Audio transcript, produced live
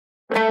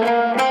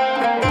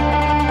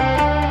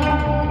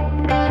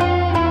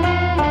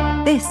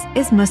This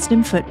is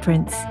Muslim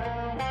Footprints,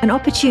 an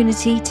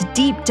opportunity to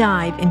deep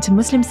dive into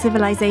Muslim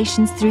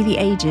civilizations through the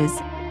ages,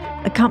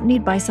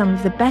 accompanied by some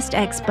of the best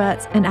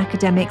experts and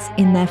academics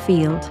in their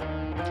field.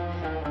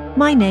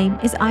 My name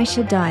is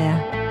Aisha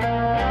Daya.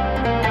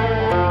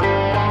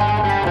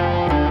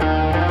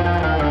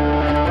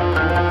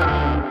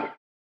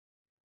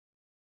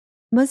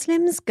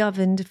 Muslims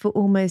governed for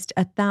almost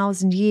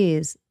 1,000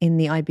 years in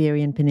the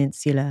Iberian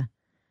Peninsula,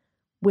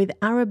 with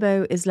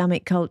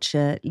Arabo-Islamic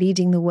culture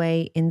leading the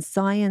way in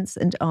science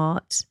and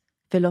art,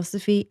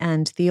 philosophy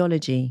and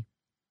theology.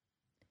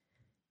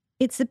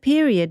 It's a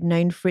period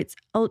known for its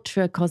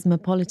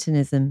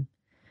ultra-cosmopolitanism,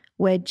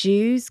 where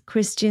Jews,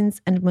 Christians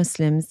and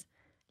Muslims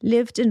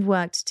lived and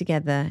worked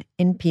together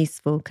in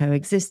peaceful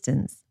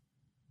coexistence.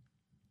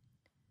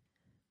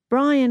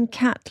 Brian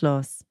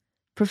Catlos,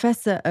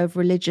 Professor of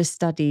Religious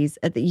Studies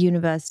at the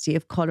University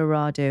of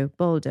Colorado,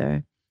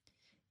 Boulder,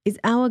 is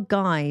our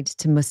guide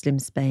to Muslim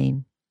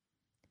Spain.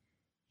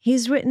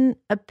 He's written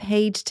a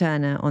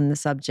page-turner on the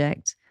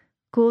subject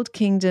called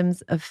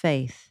Kingdoms of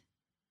Faith.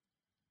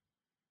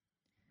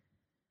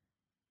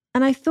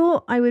 And I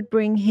thought I would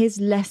bring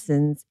his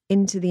lessons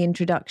into the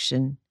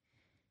introduction,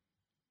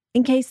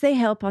 in case they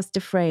help us to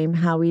frame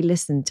how we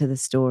listen to the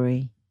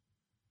story.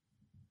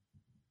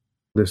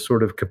 This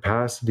sort of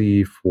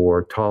capacity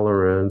for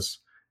tolerance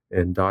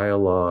and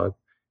dialogue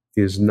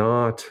is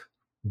not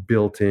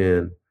built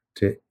in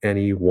to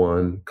any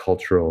one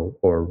cultural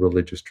or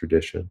religious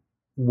tradition.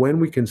 When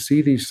we can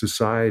see these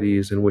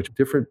societies in which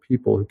different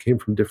people who came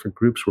from different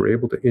groups were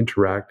able to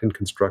interact in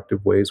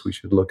constructive ways, we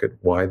should look at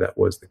why that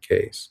was the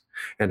case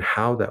and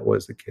how that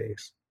was the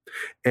case.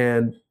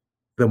 And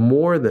the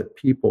more that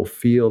people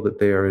feel that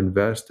they are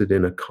invested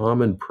in a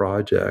common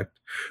project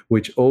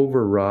which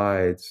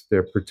overrides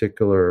their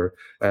particular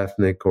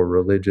ethnic or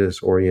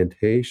religious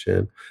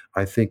orientation,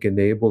 I think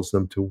enables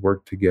them to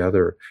work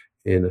together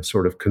in a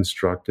sort of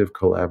constructive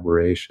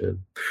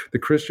collaboration. The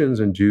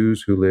Christians and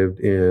Jews who lived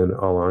in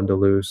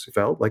al-Andalus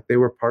felt like they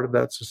were part of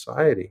that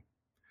society.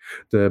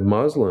 The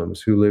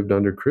Muslims who lived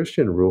under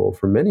Christian rule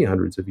for many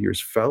hundreds of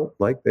years felt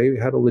like they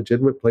had a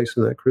legitimate place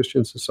in that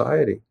Christian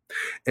society.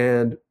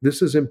 And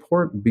this is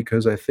important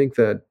because I think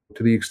that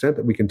to the extent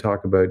that we can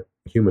talk about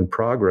human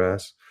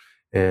progress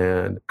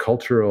and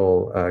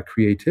cultural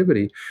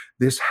creativity,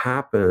 this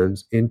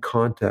happens in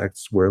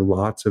contexts where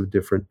lots of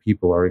different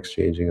people are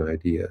exchanging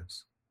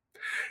ideas.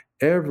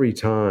 Every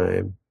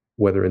time,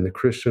 whether in the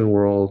Christian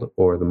world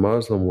or the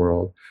Muslim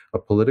world, a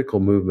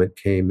political movement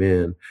came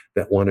in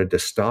that wanted to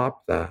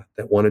stop that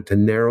wanted to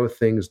narrow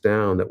things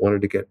down, that wanted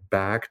to get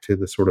back to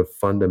the sort of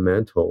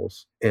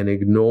fundamentals and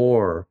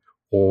ignore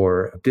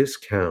or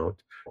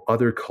discount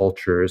other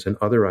cultures and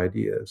other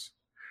ideas,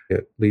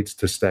 it leads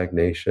to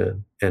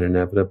stagnation and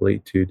inevitably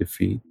to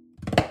defeat.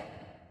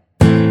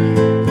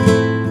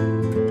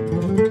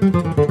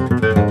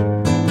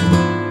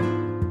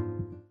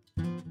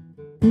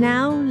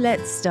 Now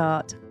let's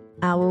start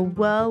our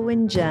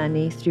whirlwind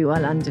journey through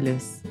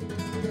al-Andalus,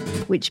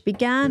 which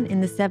began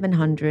in the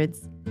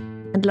 700s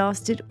and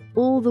lasted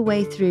all the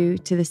way through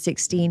to the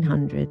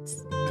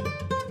 1600s.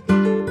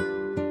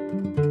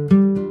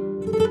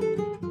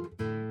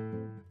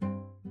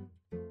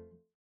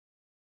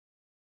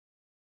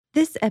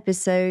 This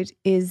episode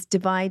is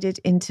divided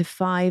into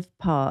 5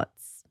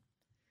 parts.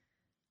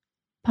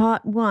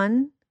 Part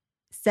 1,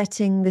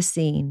 setting the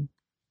scene.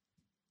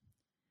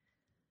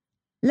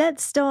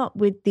 Let's start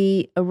with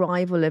the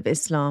arrival of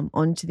Islam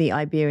onto the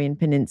Iberian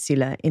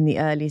Peninsula in the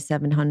early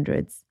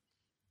 700s.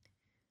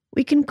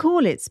 We can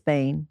call it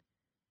Spain,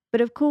 but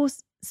of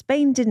course,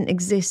 Spain didn't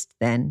exist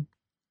then.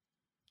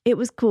 It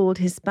was called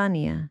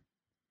Hispania.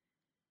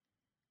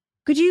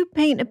 Could you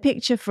paint a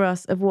picture for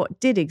us of what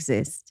did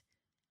exist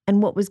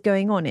and what was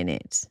going on in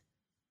it?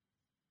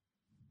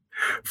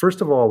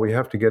 First of all, we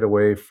have to get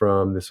away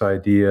from this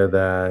idea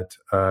that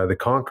the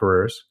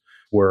conquerors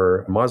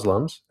were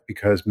Muslims,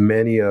 because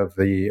many of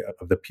the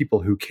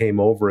people who came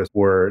over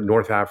were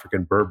North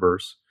African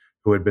Berbers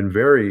who had been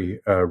very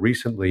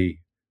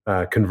recently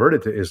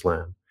converted to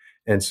Islam.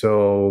 And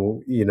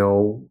so,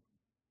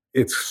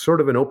 it's sort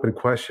of an open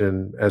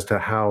question as to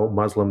how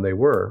Muslim they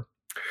were.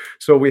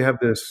 So we have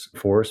this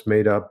force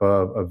made up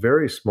of a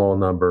very small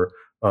number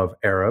of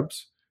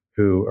Arabs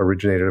who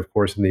originated, of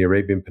course, in the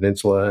Arabian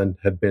Peninsula and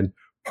had been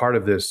part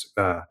of this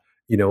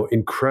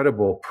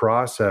incredible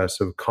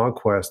process of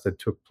conquest that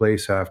took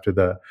place after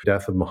the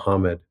death of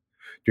Muhammad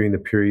during the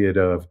period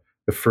of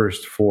the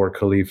first 4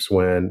 caliphs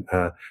when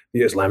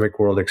the Islamic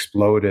world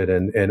exploded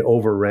and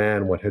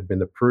overran what had been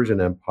the Persian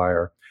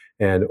Empire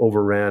and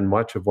overran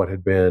much of what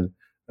had been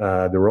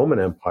the Roman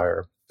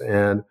Empire.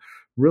 And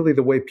really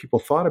the way people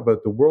thought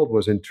about the world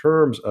was in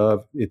terms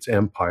of its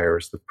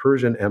empires, the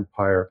Persian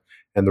Empire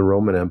and the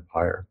Roman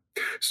Empire.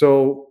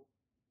 So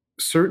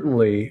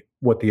certainly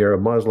what the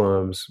Arab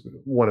Muslims,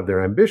 one of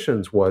their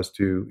ambitions was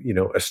to,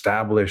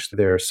 establish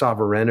their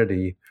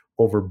sovereignty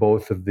over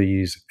both of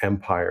these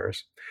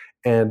empires.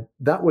 And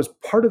that was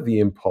part of the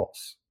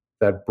impulse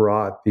that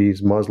brought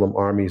these Muslim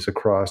armies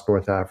across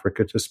North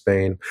Africa to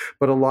Spain,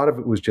 but a lot of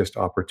it was just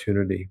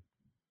opportunity.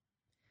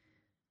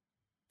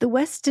 The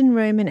Western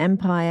Roman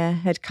Empire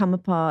had come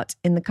apart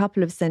in the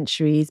couple of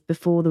centuries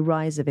before the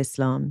rise of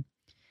Islam,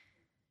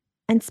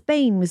 and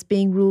Spain was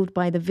being ruled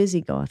by the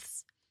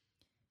Visigoths,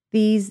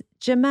 these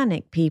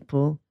Germanic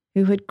people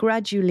who had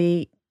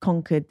gradually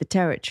conquered the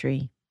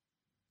territory.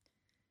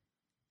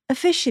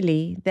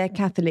 Officially, they're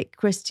Catholic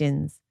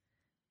Christians,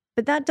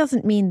 but that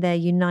doesn't mean they're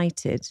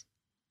united.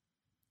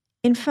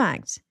 In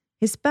fact,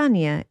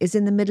 Hispania is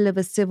in the middle of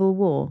a civil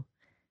war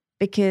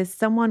because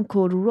someone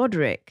called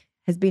Roderick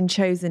has been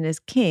chosen as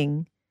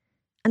king,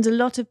 and a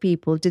lot of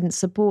people didn't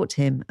support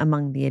him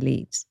among the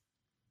elite.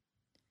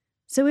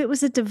 So it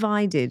was a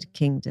divided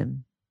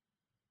kingdom.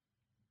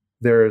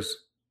 There's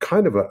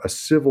kind of a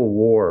civil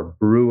war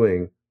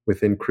brewing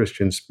within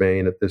Christian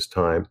Spain at this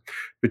time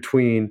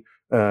between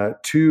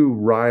two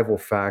rival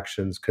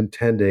factions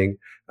contending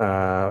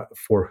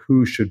for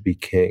who should be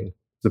king.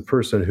 The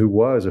person who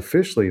was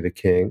officially the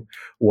king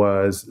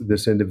was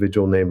this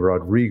individual named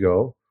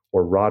Rodrigo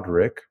or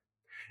Roderick,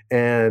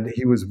 and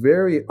he was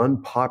very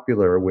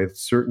unpopular with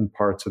certain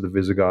parts of the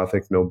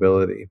Visigothic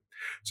nobility.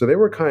 So they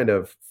were kind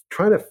of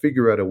trying to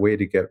figure out a way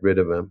to get rid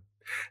of him.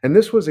 And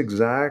this was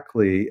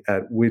exactly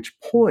at which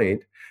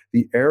point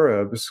the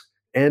Arabs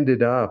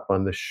ended up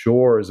on the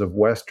shores of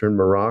Western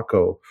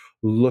Morocco,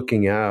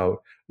 looking out,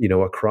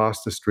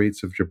 across the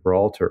Straits of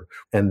Gibraltar,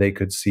 and they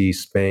could see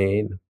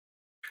Spain.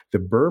 The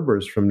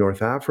Berbers from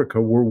North Africa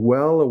were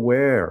well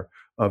aware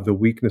of the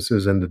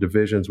weaknesses and the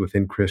divisions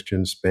within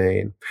Christian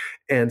Spain.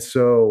 And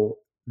so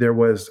there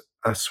was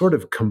a sort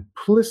of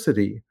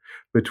complicity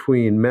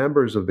between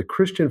members of the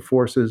Christian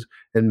forces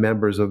and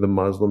members of the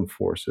Muslim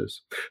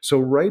forces. So,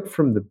 right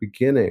from the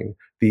beginning,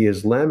 the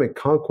Islamic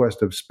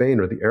conquest of Spain,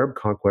 or the Arab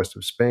conquest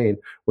of Spain,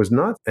 was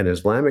not an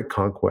Islamic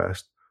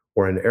conquest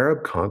or an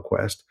Arab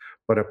conquest,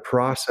 but a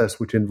process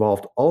which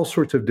involved all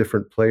sorts of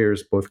different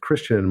players, both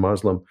Christian and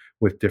Muslim,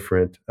 with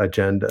different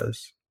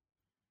agendas.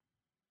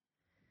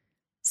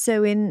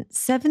 So in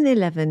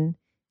 711,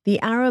 the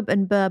Arab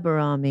and Berber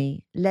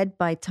army, led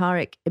by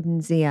Tariq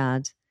ibn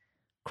Ziyad,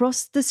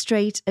 crossed the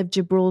Strait of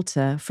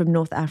Gibraltar from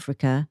North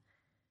Africa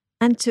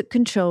and took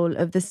control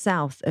of the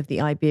south of the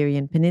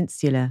Iberian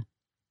Peninsula.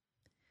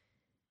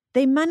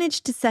 They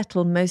managed to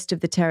settle most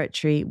of the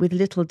territory with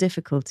little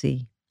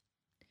difficulty.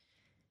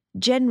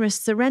 Generous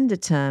surrender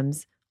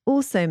terms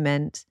also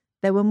meant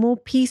there were more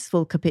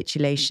peaceful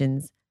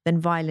capitulations than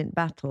violent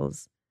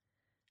battles,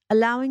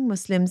 allowing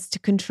Muslims to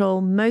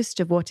control most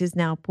of what is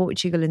now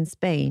Portugal and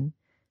Spain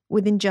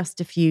within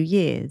just a few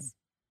years.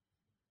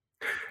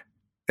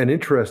 An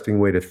interesting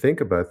way to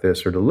think about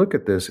this, or to look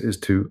at this, is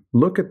to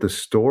look at the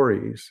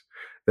stories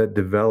that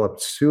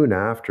developed soon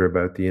after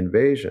about the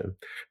invasion.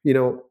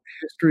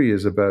 History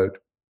is about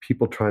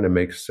people trying to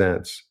make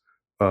sense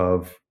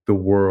of the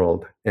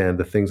world and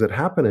the things that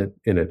happen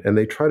in it, and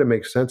they try to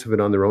make sense of it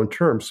on their own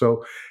terms.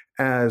 So,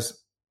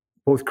 as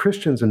both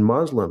Christians and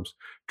Muslims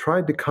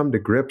tried to come to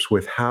grips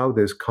with how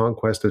this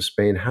conquest of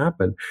Spain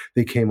happened,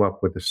 they came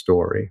up with a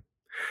story.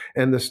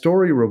 And the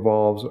story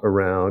revolves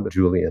around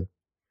Julian.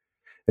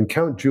 And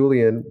Count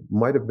Julian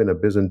might have been a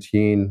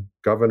Byzantine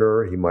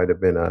governor. He might have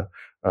been a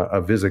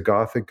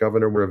Visigothic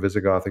governor or a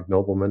Visigothic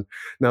nobleman.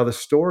 Now, the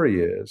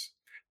story is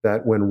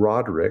that when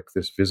Roderick,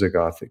 this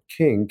Visigothic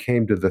king,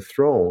 came to the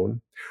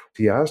throne,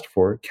 he asked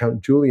for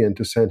Count Julian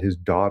to send his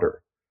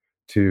daughter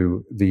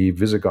to the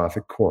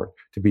Visigothic court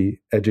to be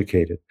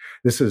educated.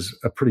 This is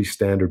a pretty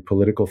standard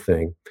political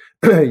thing.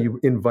 You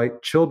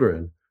invite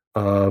children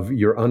of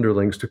your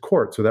underlings to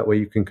court so that way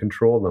you can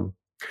control them.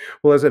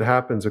 Well, as it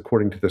happens,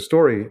 according to the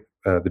story,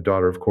 the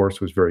daughter, of course,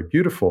 was very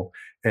beautiful,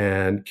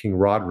 and King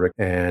Roderick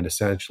and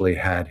essentially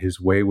had his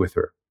way with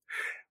her.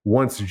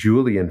 Once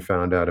Julian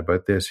found out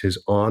about this,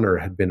 his honor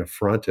had been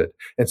affronted,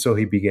 and so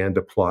he began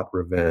to plot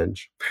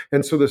revenge.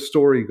 And so the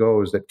story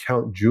goes that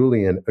Count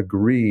Julian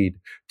agreed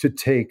to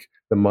take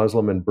the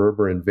Muslim and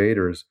Berber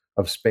invaders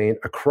of Spain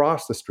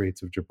across the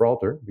Straits of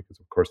Gibraltar, because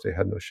of course they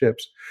had no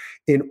ships,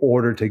 in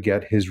order to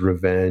get his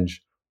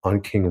revenge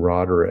on King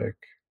Roderick.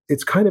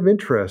 It's kind of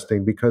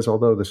interesting because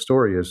although the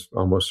story is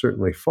almost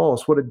certainly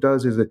false, what it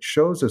does is it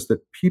shows us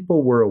that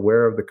people were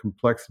aware of the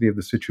complexity of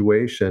the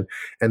situation,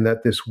 and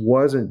that this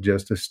wasn't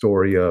just a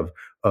story of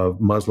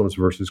Muslims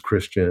versus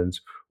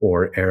Christians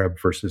or Arab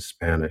versus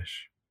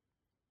Spanish.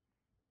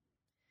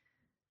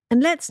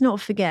 And let's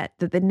not forget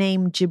that the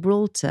name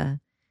Gibraltar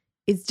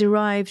is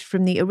derived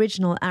from the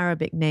original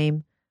Arabic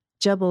name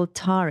Jabal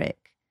Tariq,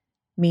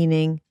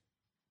 meaning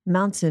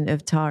Mountain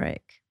of Tariq.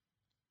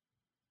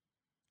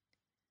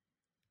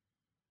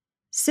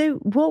 So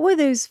what were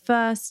those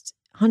first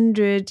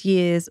 100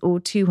 years or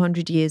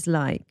 200 years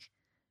like,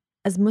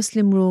 as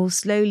Muslim rule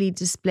slowly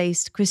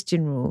displaced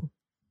Christian rule?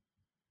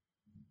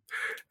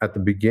 At the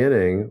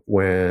beginning,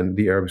 when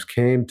the Arabs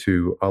came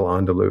to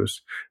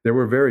al-Andalus, there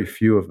were very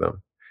few of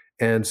them.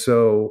 And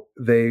so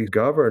they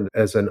governed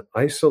as an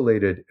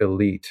isolated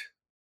elite.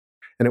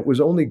 And it was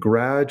only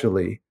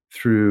gradually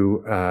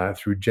through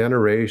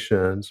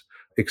generations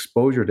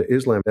exposure to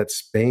Islam that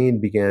Spain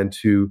began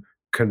to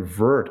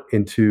convert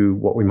into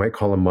what we might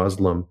call a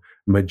Muslim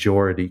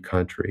majority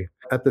country.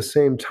 At the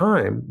same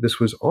time, this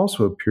was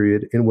also a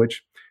period in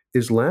which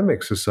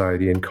Islamic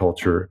society and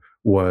culture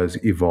was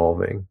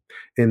evolving.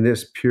 In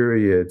this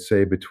period,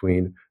 say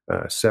between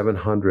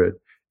 700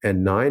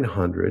 and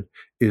 900,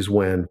 is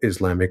when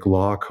Islamic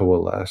law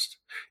coalesced,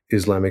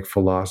 Islamic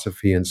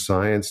philosophy and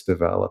science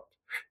developed,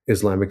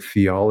 Islamic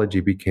theology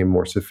became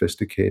more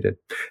sophisticated.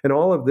 And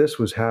all of this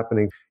was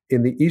happening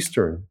in the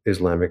Eastern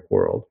Islamic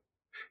world,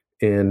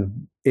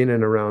 in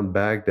and around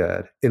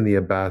Baghdad, in the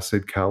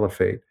Abbasid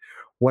Caliphate.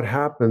 What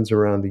happens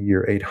around the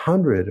year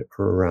 800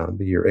 or around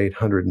the year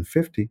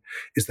 850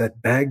 is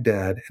that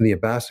Baghdad and the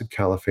Abbasid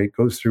Caliphate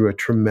goes through a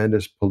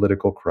tremendous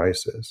political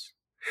crisis.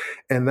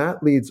 And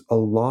that leads a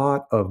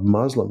lot of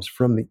Muslims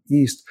from the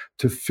East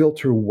to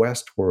filter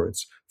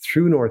westwards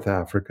through North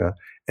Africa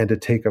and to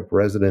take up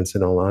residence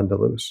in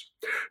al-Andalus.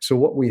 So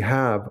what we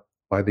have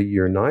by the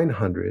year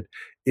 900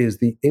 is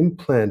the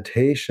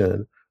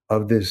implantation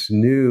of this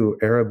new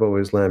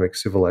Arabo-Islamic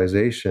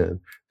civilization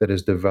that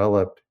has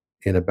developed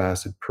in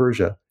Abbasid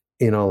Persia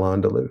in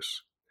al-Andalus.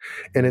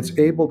 And it's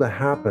able to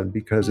happen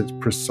because it's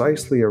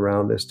precisely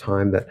around this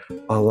time that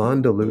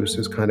al-Andalus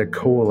is kind of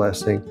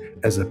coalescing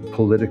as a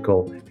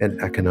political and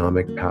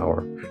economic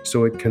power.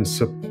 So it can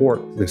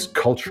support this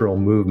cultural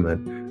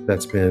movement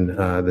that's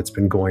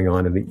been going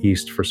on in the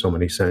East for so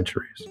many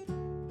centuries.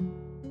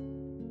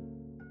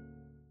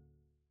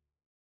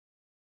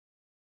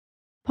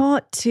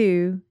 Part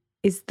 2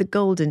 is the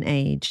Golden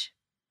Age.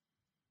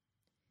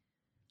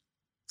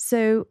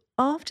 So,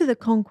 after the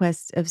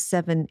conquest of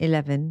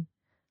 711,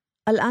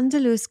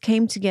 al-Andalus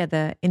came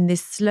together in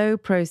this slow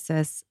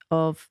process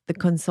of the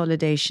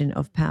consolidation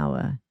of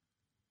power.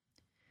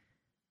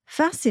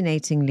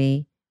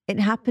 Fascinatingly, it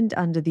happened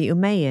under the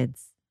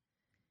Umayyads.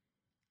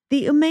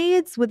 The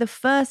Umayyads were the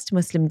first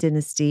Muslim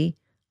dynasty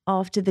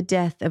after the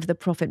death of the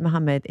Prophet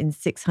Muhammad in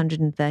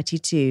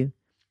 632,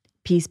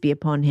 peace be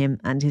upon him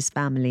and his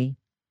family.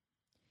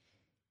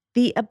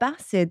 The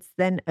Abbasids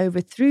then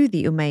overthrew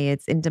the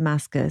Umayyads in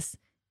Damascus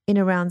in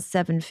around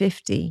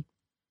 750.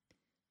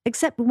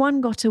 Except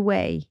one got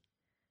away,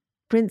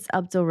 Prince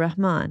Abdul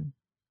Rahman.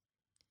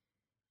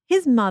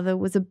 His mother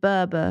was a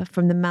Berber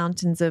from the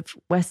mountains of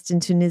western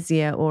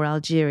Tunisia or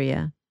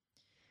Algeria.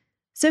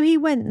 So he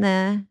went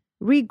there,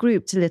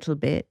 regrouped a little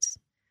bit,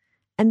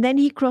 and then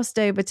he crossed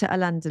over to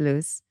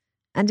al-Andalus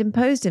and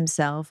imposed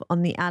himself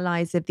on the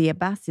allies of the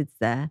Abbasids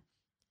there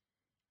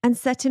and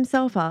set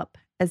himself up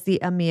as the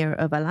Emir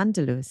of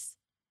al-Andalus.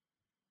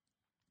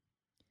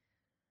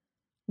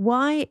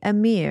 Why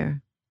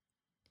Emir?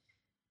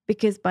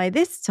 Because by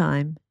this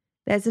time,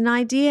 there's an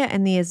idea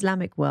in the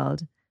Islamic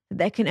world that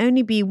there can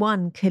only be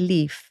one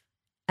caliph,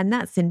 and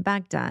that's in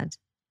Baghdad.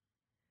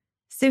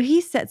 So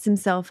he sets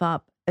himself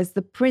up as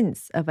the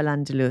Prince of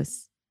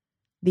al-Andalus,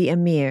 the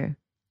Emir.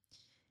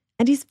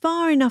 And he's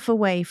far enough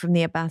away from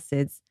the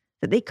Abbasids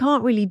that they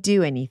can't really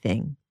do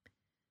anything.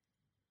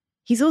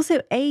 He's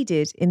also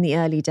aided in the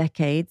early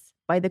decades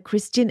by the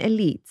Christian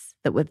elites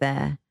that were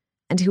there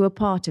and who were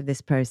part of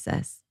this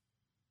process.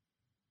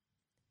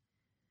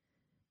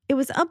 It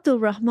was Abdul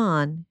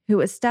Rahman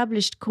who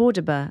established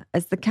Cordoba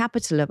as the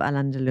capital of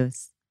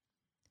al-Andalus.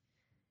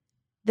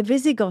 The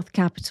Visigoth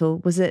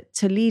capital was at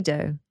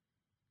Toledo,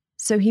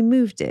 so he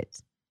moved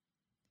it.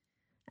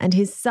 And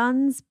his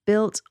sons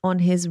built on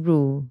his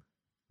rule.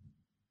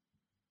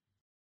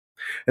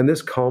 And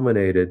this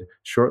culminated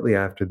shortly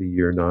after the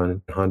year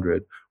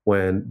 900,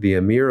 when the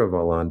Emir of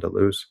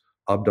al-Andalus,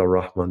 Abdul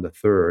Rahman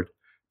III,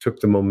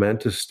 took the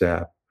momentous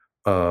step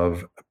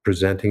of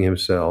presenting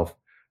himself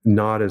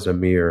not as a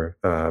mere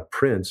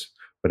prince,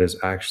 but as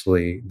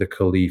actually the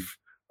Caliph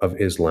of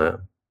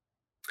Islam.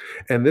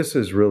 And this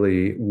is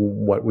really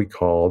what we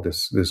call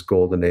this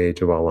golden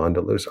age of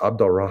al-Andalus.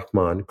 Abdul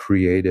Rahman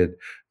created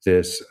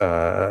this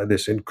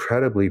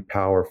incredibly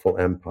powerful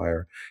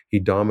empire. He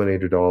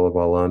dominated all of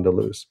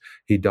al-Andalus.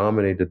 He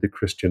dominated the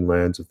Christian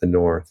lands of the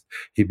north.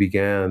 He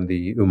began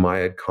the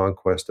Umayyad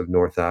conquest of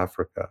North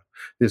Africa.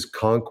 This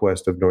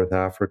conquest of North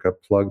Africa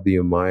plugged the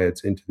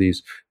Umayyads into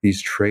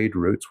these trade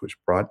routes, which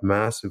brought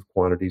massive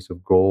quantities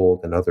of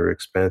gold and other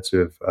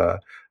expensive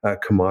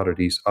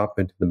commodities up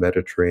into the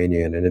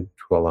Mediterranean and into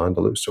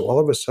al-Andalus. So all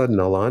of a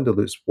sudden,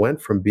 al-Andalus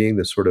went from being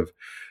this sort of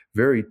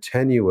very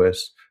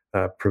tenuous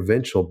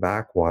provincial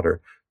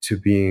backwater to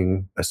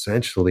being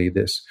essentially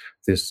this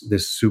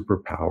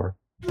superpower.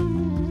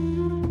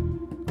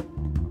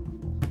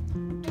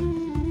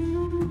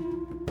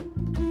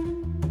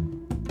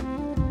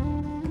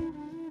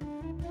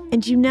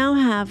 And you now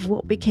have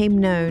what became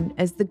known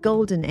as the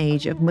Golden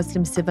Age of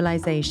Muslim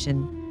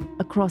civilization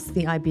across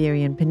the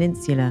Iberian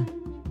Peninsula.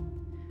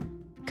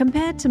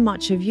 Compared to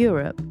much of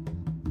Europe,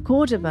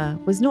 Cordoba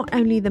was not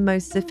only the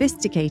most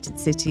sophisticated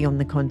city on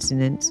the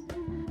continent,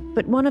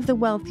 but one of the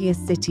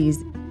wealthiest cities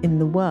in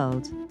the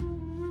world.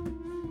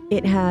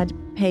 It had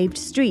paved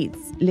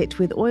streets lit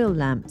with oil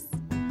lamps,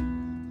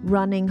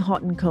 running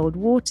hot and cold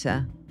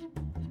water,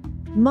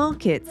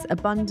 markets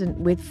abundant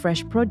with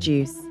fresh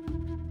produce,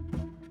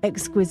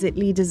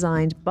 exquisitely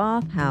designed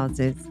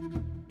bathhouses,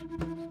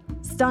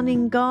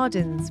 stunning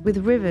gardens with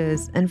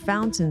rivers and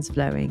fountains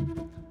flowing,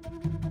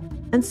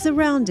 and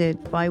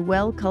surrounded by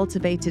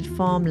well-cultivated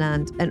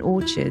farmland and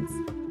orchards,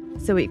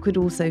 so it could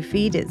also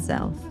feed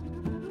itself.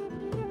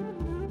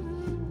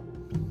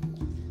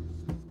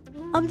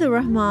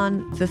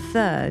 Abdurrahman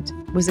III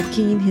was a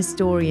keen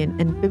historian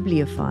and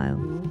bibliophile,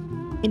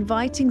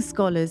 inviting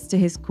scholars to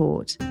his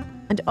court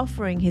and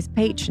offering his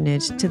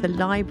patronage to the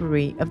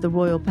library of the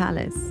royal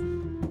palace,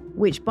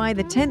 which by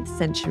the 10th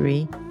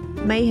century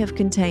may have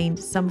contained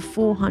some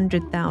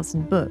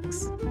 400,000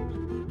 books.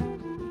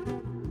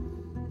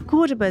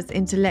 Cordoba's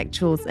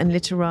intellectuals and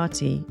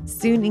literati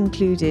soon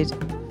included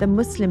the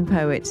Muslim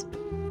poet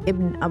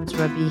Ibn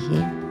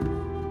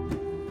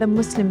Abd-Rabihi, the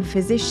Muslim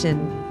physician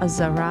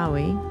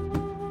Az-Zahrawi,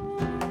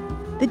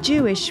 the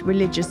Jewish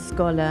religious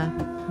scholar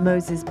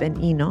Moses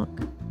ben Enoch,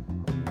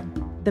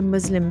 the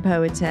Muslim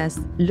poetess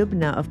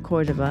Lubna of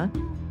Cordoba,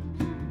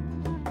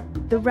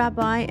 the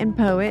rabbi and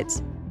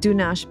poet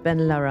Dunash ben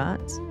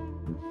Larat,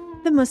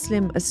 the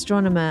Muslim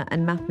astronomer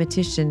and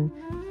mathematician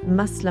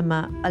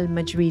Maslama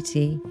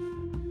al-Majriti,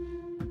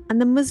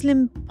 and the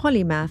Muslim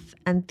polymath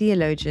and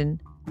theologian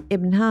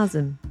Ibn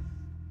Hazm.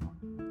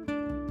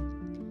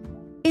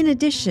 In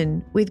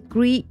addition, with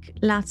Greek,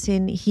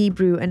 Latin,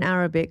 Hebrew, and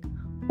Arabic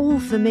all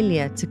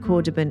familiar to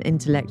Cordoban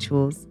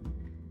intellectuals,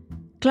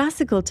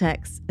 classical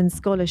texts and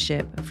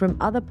scholarship from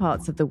other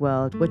parts of the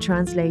world were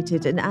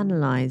translated and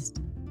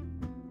analysed.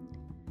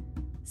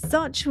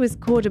 Such was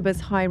Cordoba's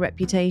high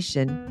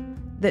reputation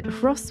that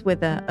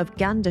Hroswitha of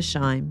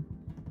Gandersheim,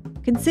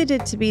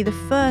 considered to be the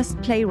first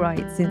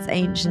playwright since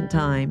ancient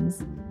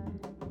times,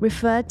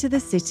 referred to the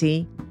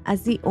city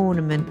as the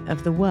ornament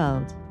of the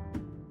world.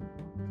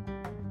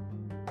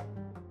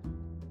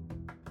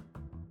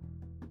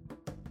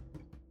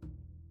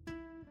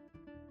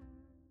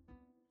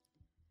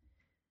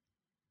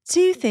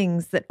 Two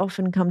things that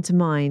often come to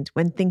mind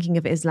when thinking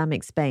of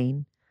Islamic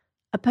Spain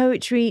are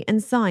poetry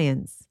and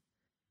science.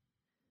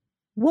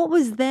 What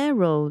was their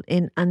role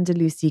in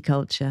Andalusi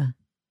culture?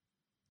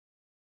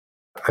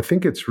 I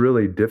think it's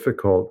really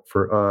difficult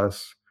for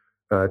us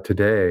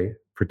today,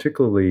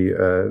 particularly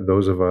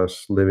those of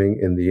us living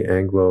in the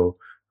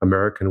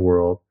Anglo-American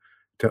world,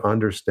 to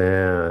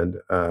understand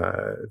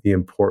the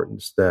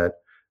importance that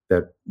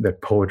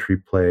poetry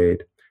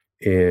played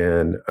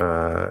in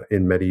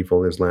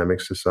medieval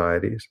Islamic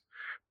societies.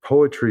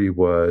 Poetry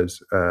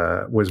was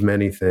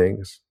many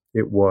things.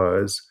 It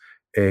was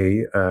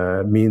a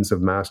means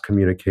of mass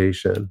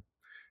communication.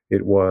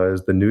 It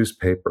was the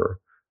newspaper,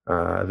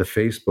 the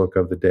Facebook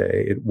of the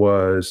day. It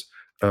was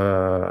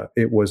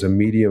a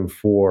medium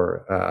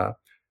for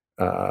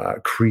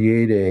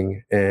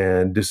creating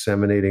and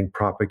disseminating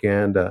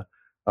propaganda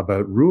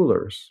about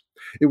rulers.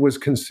 It was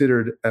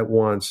considered at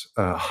once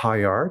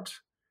high art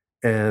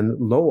and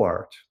low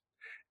art.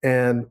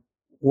 And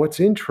what's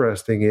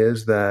interesting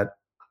is that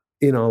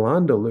in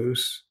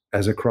al-Andalus,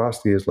 as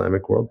across the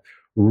Islamic world,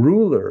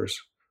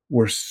 rulers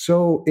were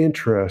so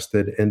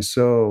interested and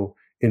so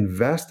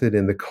invested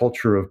in the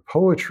culture of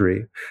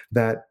poetry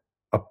that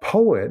a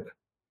poet,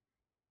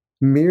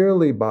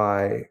 merely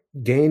by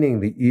gaining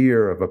the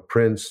ear of a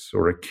prince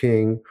or a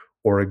king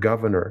or a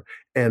governor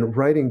and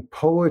writing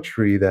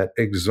poetry that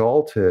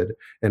exalted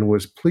and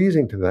was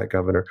pleasing to that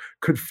governor,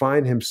 could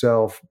find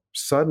himself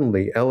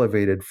suddenly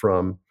elevated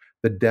from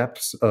the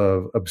depths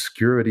of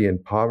obscurity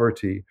and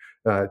poverty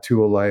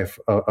to a life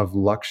of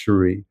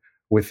luxury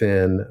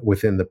within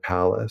the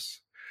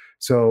palace.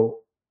 So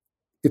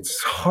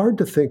it's hard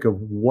to think of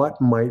what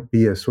might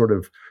be a sort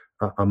of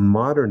a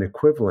modern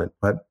equivalent,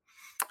 but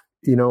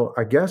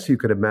I guess you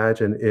could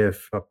imagine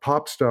if a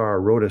pop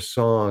star wrote a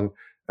song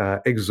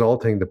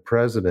exalting the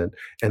president,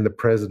 and the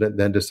president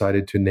then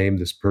decided to name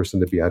this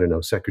person to be, I don't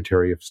know,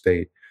 Secretary of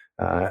State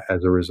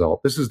as a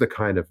result. This is the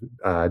kind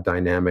of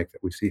dynamic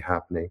that we see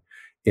happening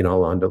in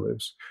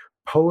al-Andalus.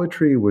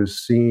 Poetry was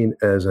seen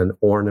as an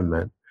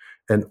ornament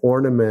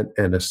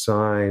and a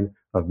sign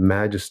of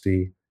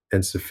majesty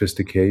and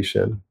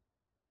sophistication.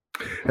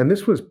 And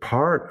this was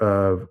part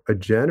of a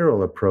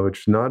general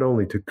approach, not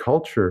only to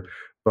culture,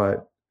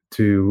 but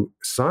to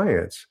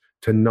science,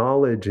 to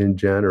knowledge in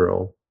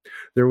general.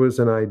 There was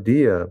an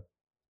idea,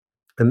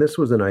 and this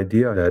was an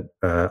idea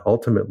that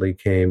ultimately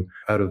came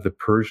out of the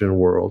Persian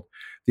world,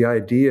 the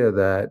idea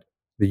that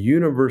the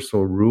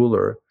universal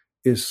ruler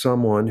is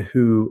someone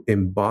who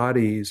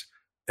embodies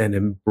an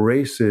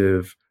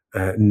embracive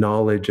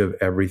knowledge of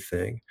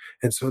everything.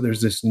 And so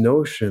there's this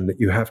notion that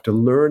you have to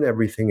learn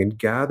everything and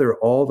gather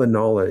all the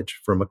knowledge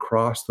from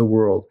across the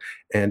world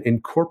and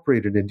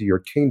incorporate it into your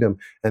kingdom.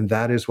 And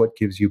that is what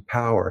gives you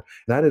power.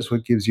 That is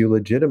what gives you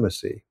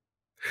legitimacy.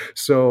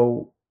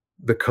 So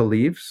the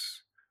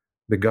caliphs,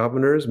 the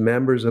governors,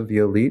 members of the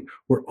elite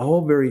were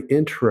all very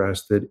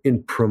interested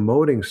in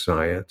promoting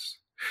science.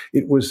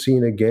 It was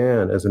seen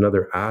again as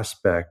another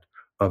aspect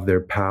of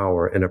their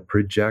power and a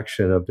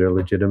projection of their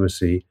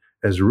legitimacy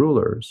as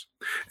rulers.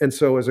 And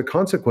so as a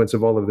consequence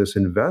of all of this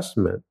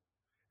investment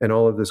and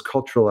all of this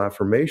cultural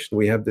affirmation,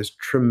 we have this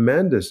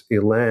tremendous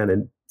elan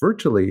and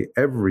virtually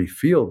every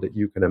field that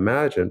you can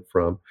imagine,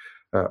 from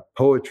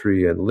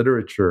poetry and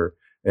literature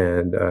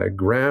and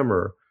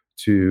grammar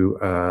to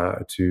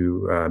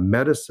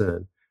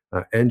medicine,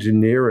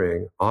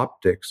 engineering,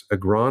 optics,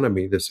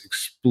 agronomy, this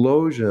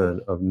explosion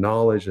of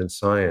knowledge and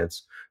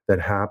science that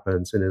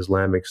happens in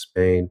Islamic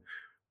Spain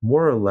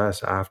more or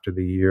less after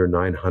the year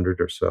 900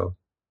 or so.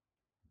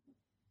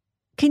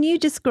 Can you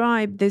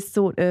describe this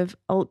sort of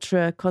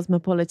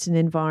ultra-cosmopolitan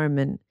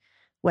environment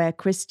where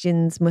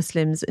Christians,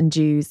 Muslims, and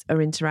Jews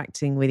are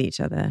interacting with each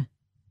other?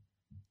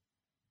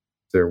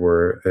 There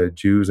were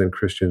Jews and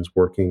Christians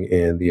working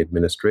in the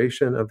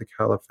administration of the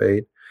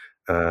caliphate.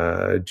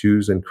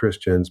 Jews and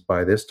Christians,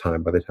 by the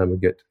time we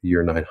get to the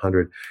year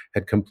 900,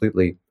 had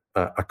completely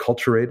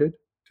acculturated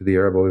to the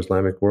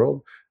Arabo-Islamic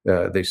world.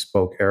 They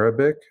spoke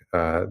Arabic.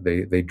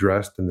 They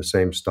dressed in the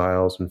same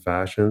styles and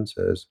fashions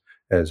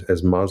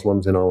as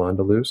Muslims in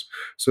al-Andalus.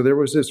 So there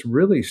was this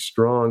really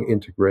strong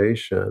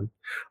integration.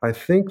 I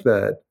think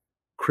that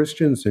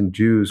Christians and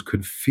Jews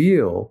could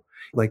feel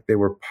like they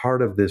were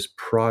part of this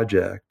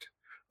project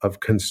of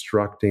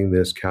constructing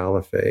this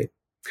caliphate.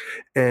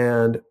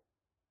 And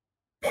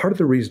part of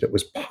the reason it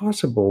was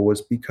possible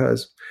was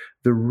because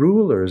the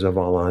rulers of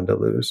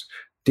al-Andalus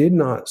did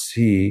not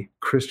see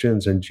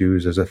Christians and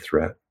Jews as a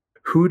threat.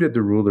 Who did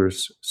the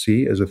rulers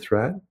see as a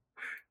threat?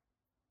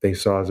 They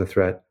saw as a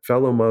threat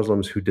fellow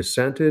Muslims who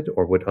dissented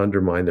or would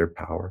undermine their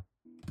power.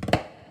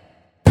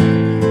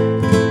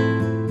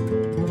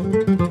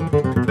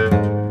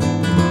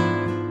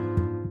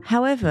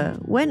 However,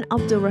 when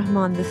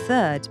Abdurrahman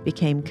III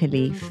became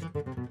caliph,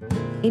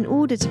 in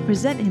order to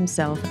present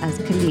himself as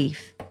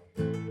caliph,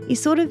 he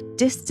sort of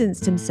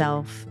distanced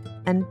himself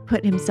and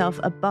put himself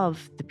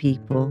above the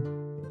people.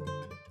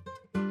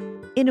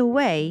 In a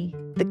way,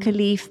 the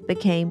caliph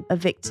became a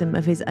victim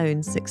of his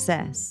own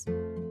success.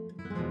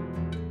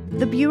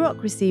 The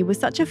bureaucracy was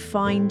such a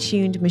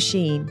fine-tuned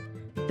machine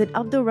that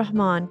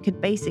Abdurrahman could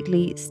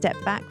basically step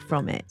back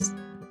from it.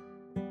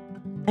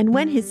 And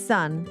when his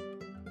son,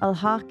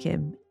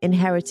 al-Hakim,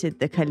 inherited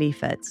the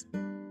caliphate,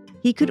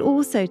 he could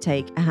also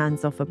take a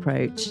hands-off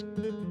approach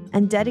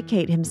and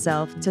dedicate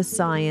himself to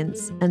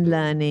science and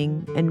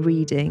learning and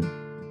reading,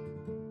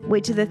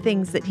 which are the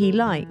things that he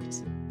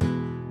liked.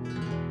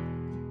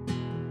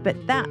 But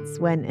that's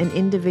when an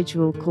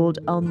individual called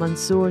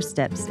al-Mansur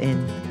steps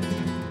in.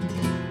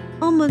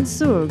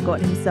 Al-Mansur got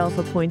himself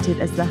appointed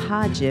as the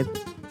Hajib,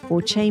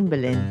 or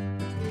Chamberlain.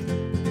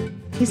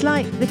 He's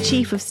like the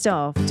chief of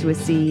staff to a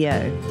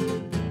CEO.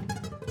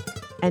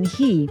 And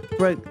he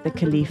broke the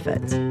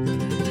caliphate.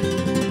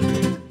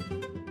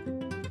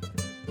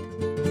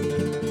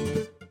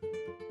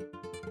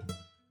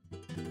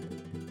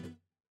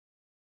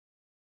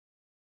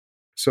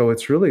 So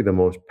it's really the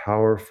most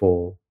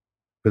powerful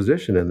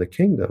position in the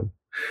kingdom,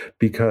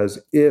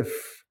 because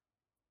if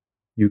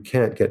you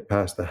can't get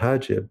past the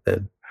Hajib,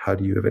 then how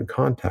do you even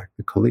contact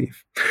the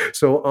caliph?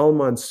 So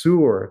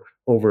al-Mansur,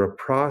 over a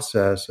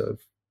process of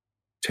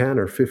 10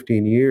 or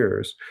 15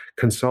 years,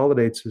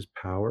 consolidates his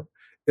power,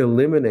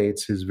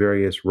 eliminates his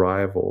various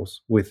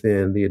rivals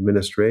within the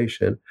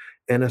administration,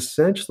 and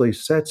essentially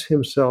sets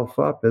himself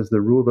up as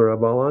the ruler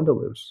of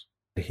al-Andalus.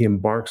 He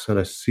embarks on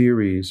a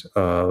series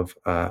of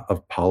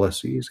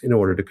policies in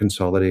order to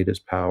consolidate his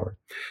power.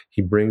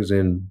 He brings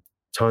in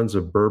tons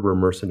of Berber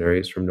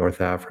mercenaries from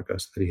North Africa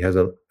so that he has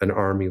an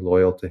army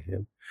loyal to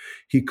him.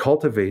 He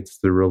cultivates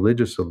the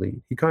religious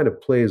elite. He kind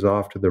of plays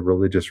off to the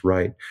religious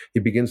right. He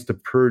begins to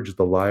purge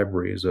the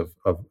libraries of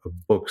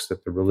books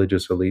that the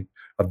religious elite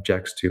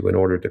objects to in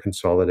order to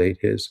consolidate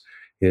his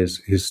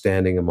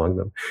standing among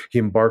them. He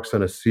embarks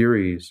on a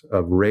series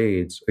of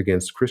raids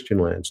against Christian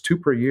lands, 2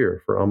 per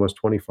year for almost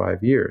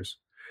 25 years.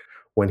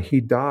 When he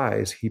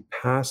dies, he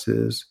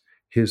passes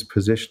his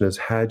position as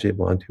Hajib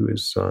onto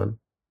his son.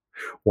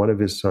 One of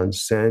his sons,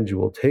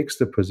 Sanjul, takes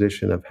the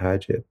position of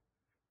Hajib,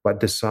 but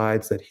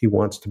decides that he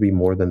wants to be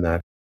more than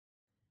that.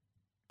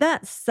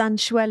 That's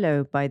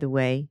Sanchuelo, by the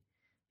way,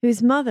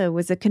 whose mother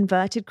was a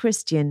converted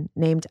Christian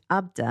named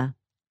Abda.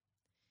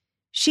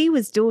 She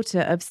was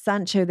daughter of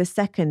Sancho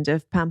II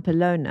of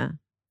Pamplona.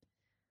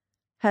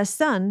 Her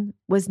son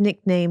was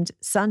nicknamed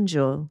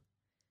Sanjul,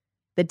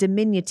 the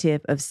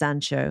diminutive of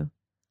Sancho,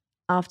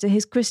 after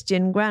his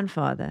Christian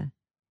grandfather.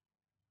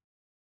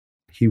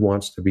 He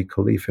wants to be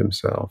caliph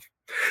himself.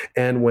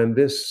 And when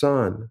this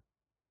son,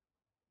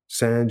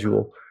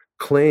 Sanjul,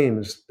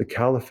 claims the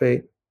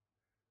caliphate,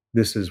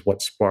 this is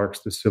what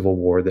sparks the civil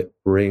war that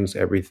brings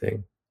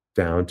everything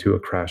down to a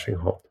crashing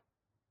halt.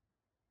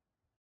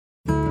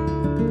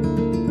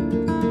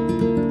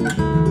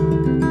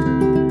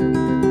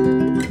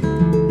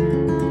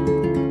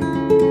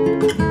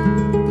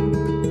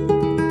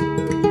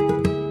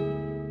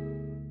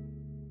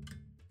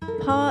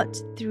 Part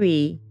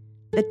 3.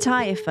 The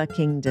Taifa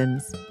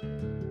Kingdoms.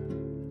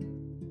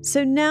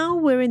 So now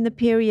we're in the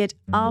period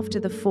after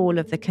the fall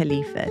of the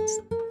Caliphate.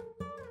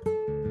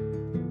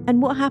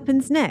 And what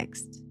happens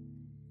next?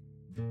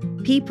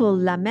 People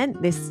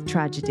lament this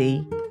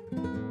tragedy,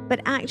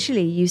 but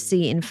actually you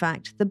see, in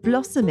fact, the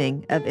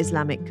blossoming of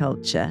Islamic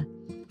culture,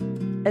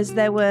 as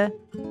there were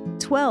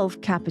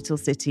 12 capital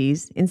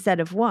cities instead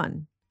of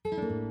one.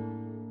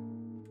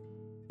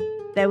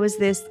 There was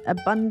this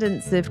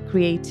abundance of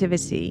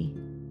creativity.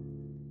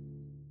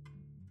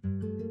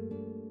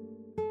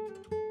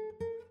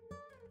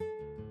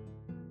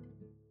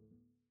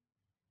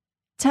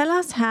 Tell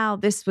us how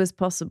this was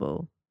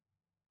possible.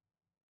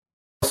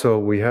 So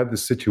we had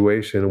this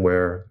situation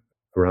where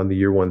around the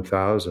year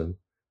 1000,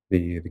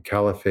 the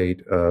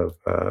Caliphate of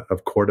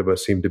Cordoba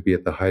seemed to be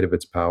at the height of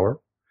its power.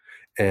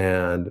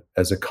 And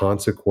as a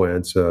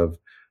consequence of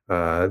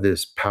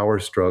this power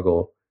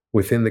struggle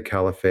within the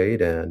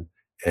Caliphate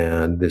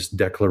and this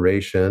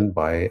declaration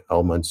by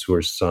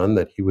al-Mansur's son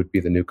that he would be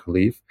the new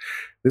caliph,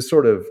 this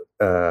sort of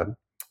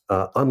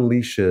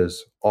unleashes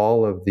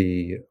all of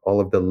the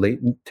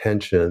latent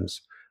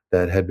tensions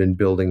that had been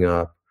building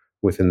up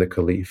within the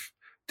caliph,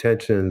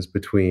 tensions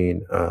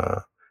between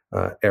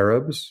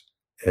Arabs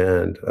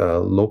and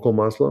local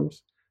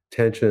Muslims,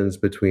 tensions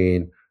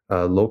between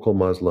local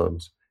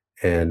Muslims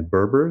and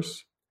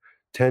Berbers,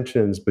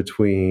 tensions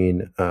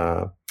between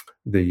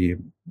the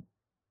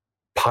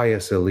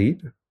pious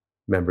elite,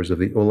 members of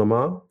the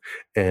ulama,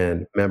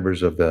 and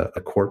members of the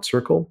court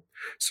circle.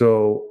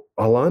 So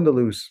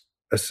al-Andalus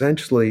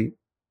essentially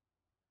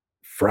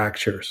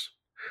fractures.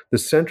 The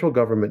central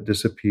government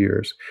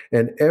disappears,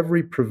 and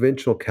every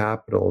provincial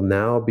capital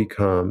now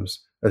becomes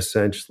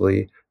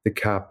essentially the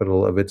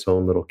capital of its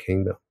own little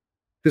kingdom.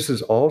 This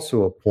is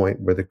also a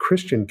point where the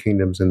Christian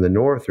kingdoms in the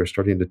north are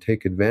starting to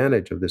take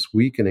advantage of this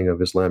weakening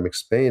of Islamic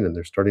Spain, and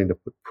they're starting to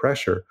put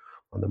pressure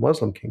on the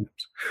Muslim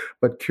kingdoms.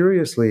 But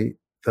curiously,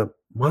 the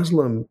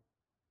Muslim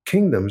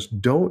kingdoms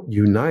don't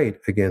unite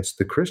against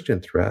the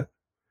Christian threat.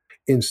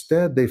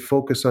 Instead, they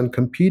focus on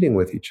competing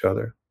with each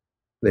other.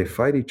 They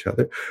fight each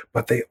other,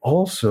 but they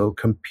also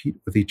compete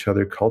with each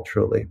other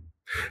culturally,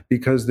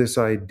 because this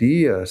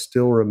idea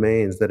still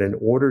remains that in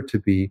order to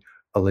be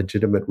a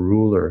legitimate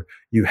ruler,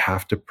 you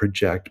have to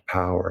project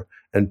power,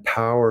 and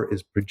power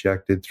is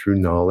projected through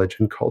knowledge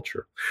and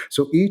culture.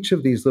 So each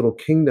of these little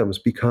kingdoms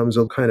becomes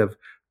a kind of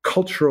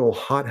cultural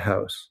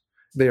hothouse.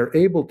 They are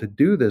able to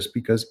do this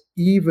because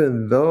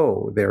even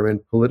though they're in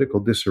political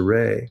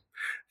disarray,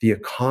 the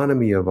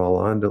economy of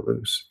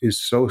al-Andalus is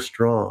so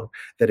strong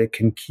that it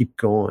can keep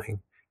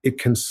going. It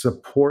can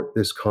support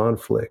this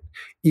conflict,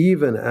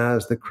 even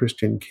as the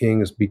Christian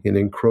kings begin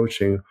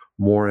encroaching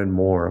more and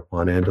more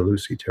upon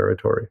Andalusi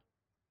territory.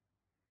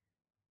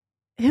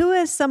 Who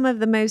are some of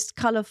the most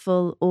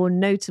colorful or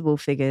notable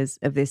figures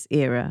of this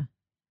era?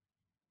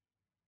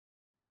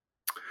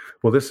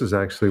 Well, this is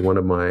actually one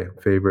of my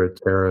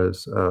favorite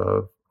eras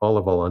of all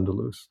of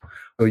al-Andalus.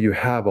 So you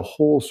have a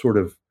whole sort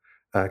of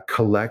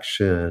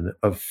collection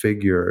of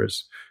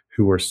figures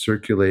who are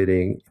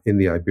circulating in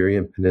the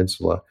Iberian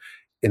Peninsula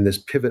in this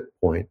pivot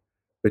point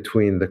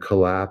between the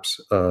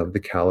collapse of the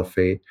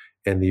Caliphate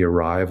and the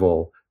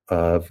arrival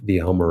of the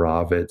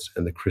Almoravids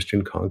and the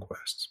Christian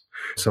conquests.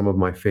 Some of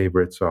my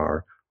favorites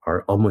are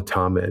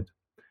al-Mu'tamid,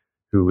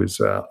 who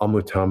is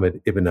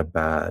al-Mu'tamid ibn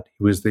Abad.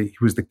 He was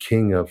the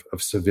king of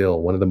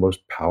Seville, one of the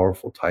most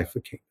powerful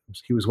Taifa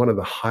kingdoms. He was one of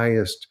the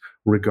highest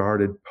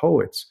regarded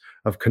poets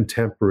of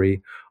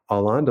contemporary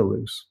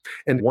al-Andalus,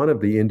 and one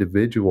of the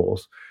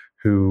individuals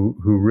who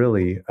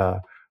really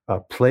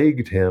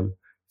plagued him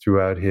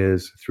throughout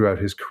his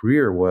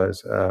career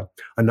was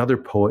another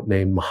poet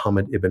named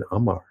Muhammad ibn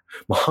Ammar.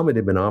 Muhammad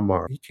ibn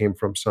Ammar, he came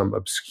from some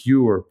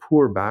obscure,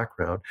 poor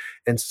background,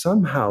 and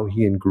somehow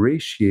he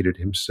ingratiated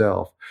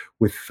himself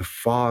with the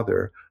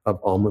father of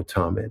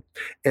al-Mu'tamid.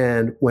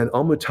 And when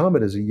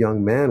al-Mu'tamid, as a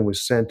young man,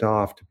 was sent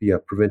off to be a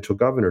provincial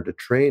governor to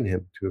train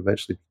him to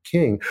eventually be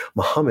king,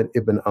 Muhammad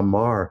ibn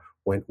Ammar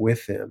went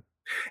with him.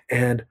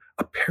 And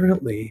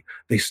apparently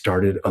they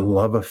started a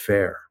love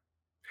affair.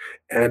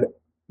 And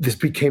this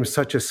became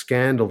such a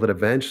scandal that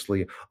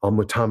eventually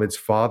al-Mu'tamid's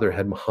father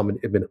had Muhammad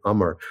ibn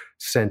Ammar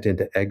sent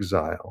into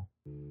exile.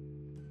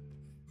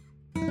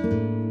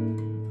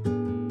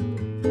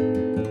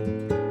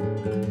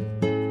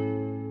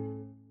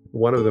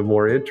 One of the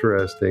more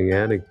interesting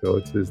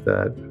anecdotes is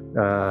that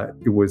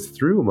it was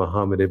through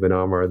Muhammad ibn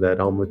Ammar that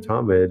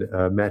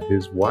al-Mu'tamid met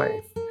his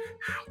wife.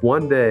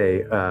 One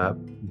day,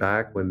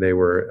 back when they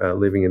were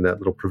living in that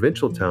little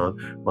provincial town,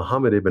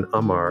 Muhammad ibn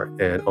Ammar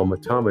and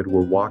al-Mu'tamid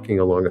were walking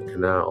along a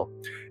canal.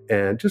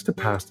 And just to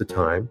pass the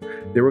time,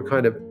 they were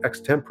kind of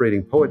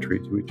extemporating poetry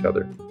to each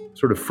other,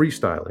 sort of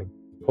freestyling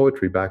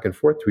poetry back and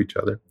forth to each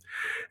other.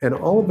 And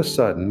all of a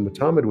sudden,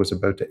 Mu'tamid was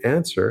about to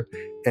answer,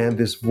 and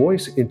this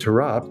voice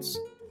interrupts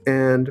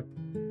and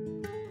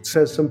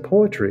says some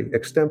poetry,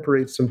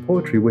 extemporates some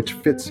poetry, which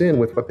fits in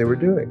with what they were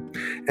doing.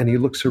 And he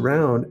looks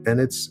around, and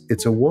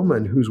it's a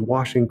woman who's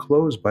washing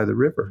clothes by the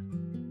river.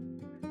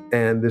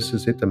 And this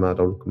is Itamat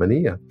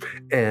al-Rukmaniyya.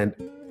 And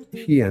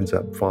he ends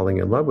up falling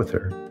in love with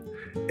her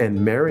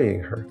and marrying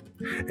her.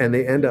 And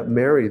they end up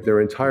married their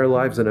entire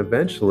lives. And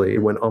eventually,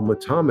 when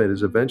al-Mu'tamid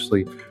is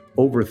eventually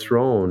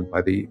overthrown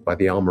by the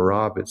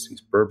Almoravids, these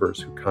Berbers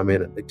who come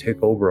in and they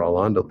take over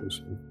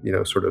al-Andalus,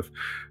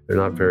 they're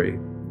not very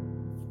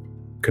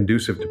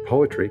conducive to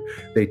poetry.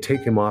 They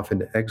take him off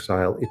into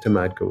exile.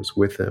 Itamad goes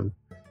with him.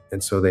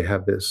 And so they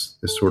have this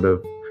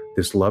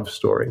love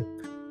story.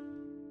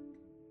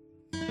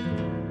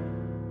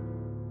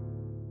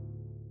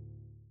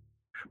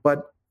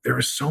 But there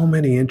are so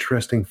many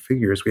interesting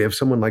figures. We have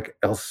someone like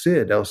El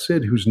Cid,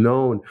 who's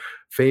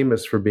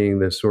famous for being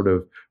this sort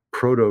of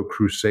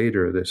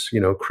proto-crusader, this,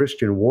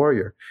 Christian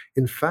warrior.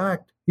 In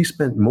fact, he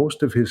spent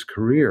most of his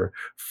career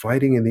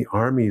fighting in the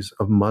armies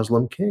of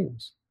Muslim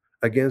kings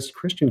against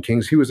Christian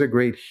kings. He was a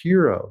great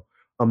hero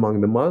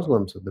among the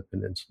Muslims of the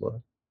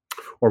peninsula.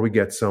 Or we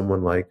get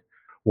someone like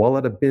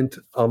Walida bint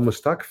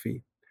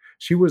al-Mustakfi.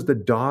 She was the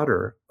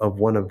daughter of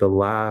one of the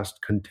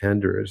last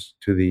contenders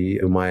to the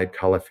Umayyad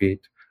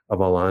Caliphate of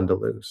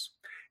al-Andalus.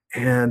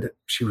 And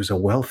she was a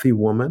wealthy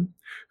woman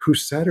who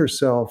set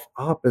herself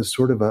up as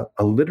sort of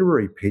a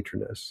literary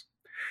patroness.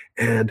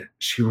 And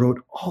she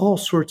wrote all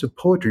sorts of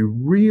poetry,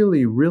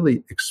 really,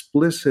 really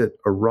explicit,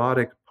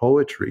 erotic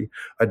poetry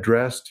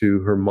addressed to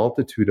her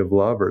multitude of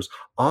lovers,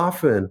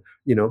 often,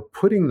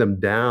 putting them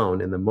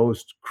down in the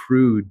most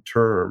crude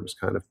terms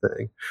kind of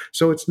thing.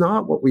 So it's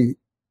not what we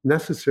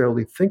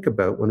necessarily think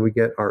about when we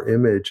get our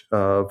image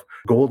of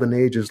Golden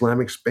Age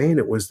Islamic Spain.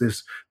 It was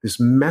this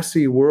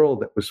messy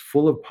world that was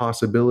full of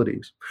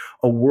possibilities,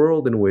 a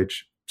world in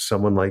which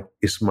someone like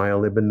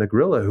Ismail ibn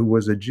Nagrilla, who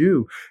was a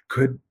Jew,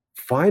 could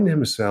find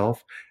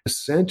himself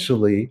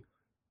essentially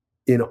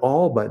in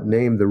all but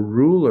name the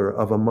ruler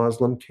of a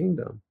Muslim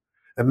kingdom.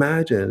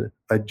 Imagine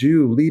a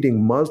Jew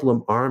leading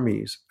Muslim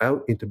armies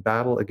out into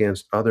battle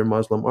against other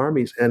Muslim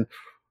armies. And,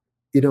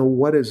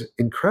 what is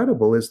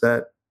incredible is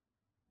that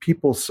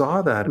people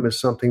saw that as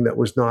something that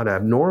was not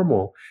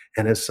abnormal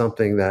and as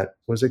something that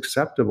was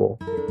acceptable.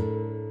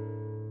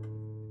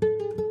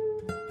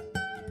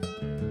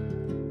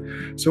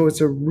 So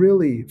it's a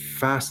really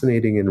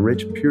fascinating and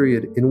rich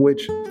period in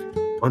which,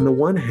 on the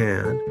one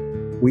hand,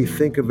 we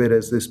think of it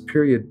as this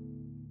period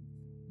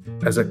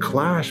as a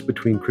clash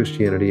between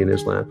Christianity and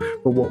Islam.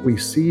 But what we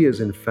see is,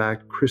 in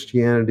fact,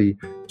 Christianity,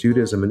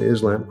 Judaism, and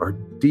Islam are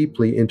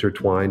deeply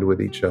intertwined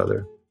with each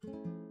other.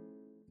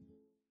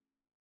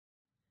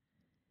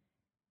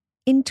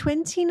 In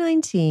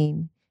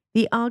 2019,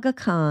 the Aga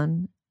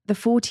Khan, the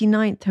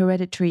 49th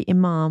hereditary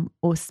imam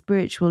or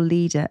spiritual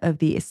leader of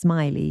the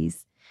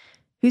Ismailis,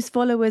 whose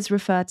followers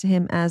refer to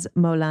him as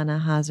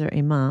Maulana Hazar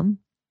Imam,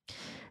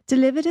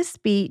 delivered a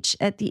speech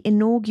at the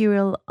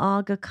inaugural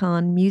Aga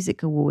Khan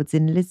Music Awards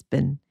in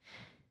Lisbon,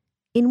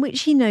 in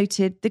which he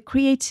noted the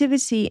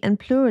creativity and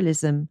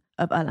pluralism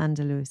of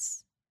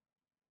al-Andalus.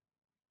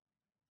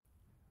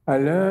 I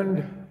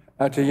learned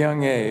at a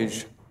young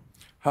age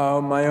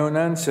how my own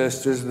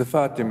ancestors, the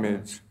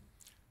Fatimids,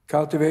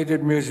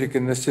 cultivated music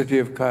in the city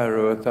of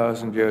Cairo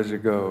 1,000 years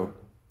ago.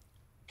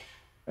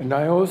 And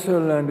I also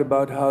learned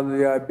about how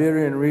the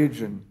Iberian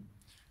region,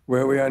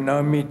 where we are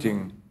now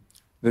meeting,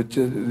 the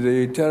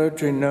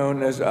territory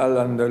known as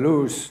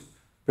al-Andalus,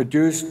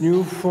 produced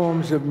new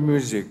forms of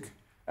music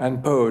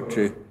and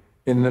poetry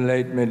in the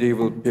late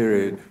medieval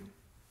period.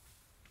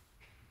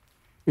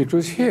 It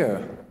was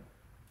here,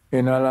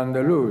 in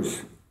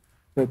al-Andalus,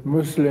 that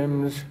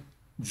Muslims,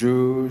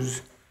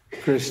 Jews,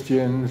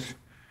 Christians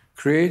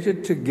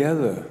created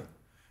together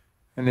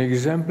an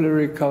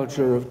exemplary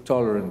culture of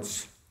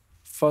tolerance,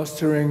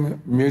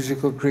 fostering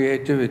musical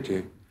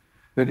creativity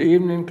that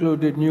even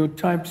included new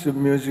types of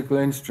musical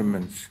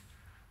instruments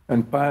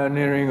and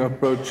pioneering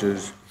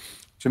approaches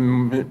to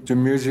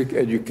music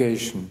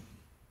education.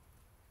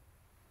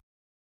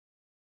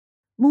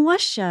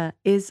 Muwashsha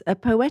is a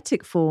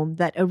poetic form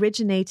that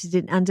originated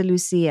in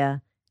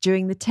Andalusia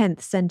during the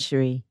 10th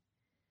century.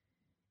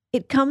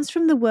 It comes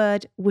from the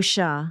word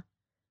wusha,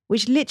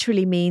 which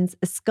literally means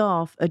a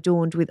scarf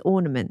adorned with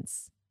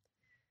ornaments.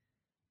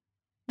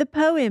 The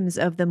poems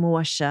of the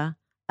Muwashsha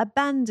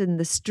abandon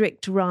the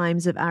strict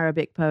rhymes of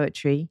Arabic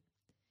poetry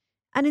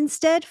and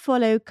instead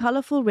follow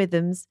colourful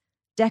rhythms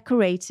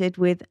decorated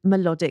with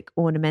melodic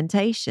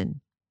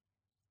ornamentation.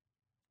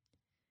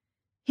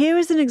 Here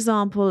is an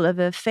example of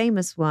a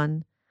famous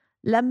one,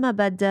 Lamma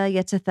Badda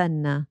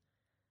Yatathanna,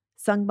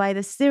 sung by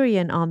the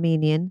Syrian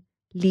Armenian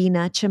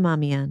Lina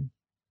Chamamian.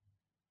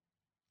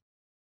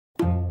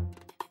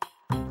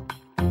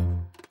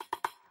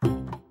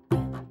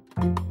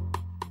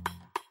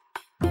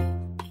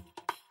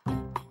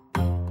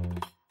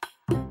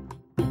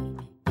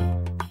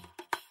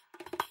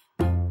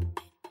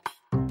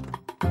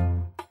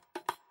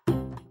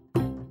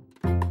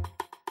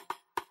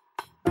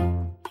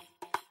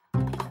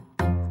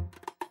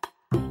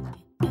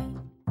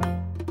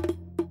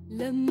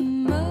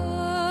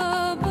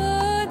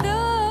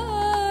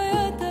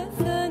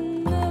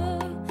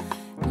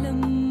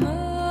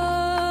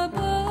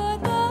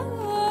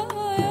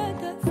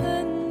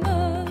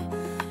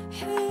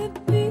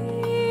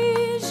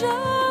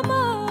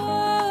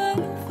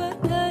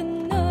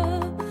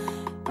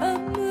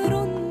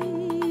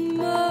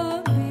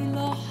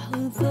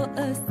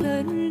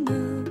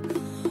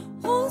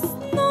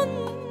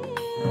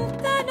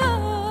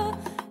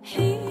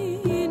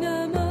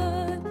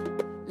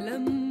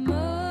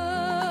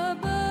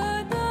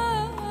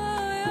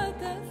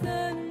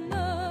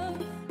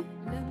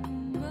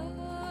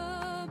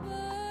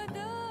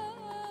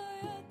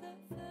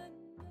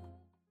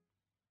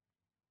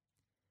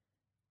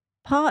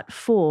 Part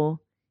 4,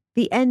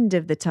 the end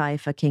of the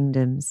Taifa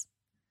kingdoms.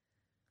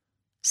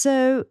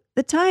 So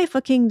the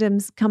Taifa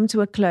kingdoms come to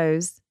a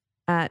close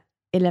at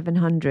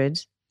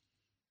 1100.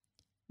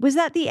 Was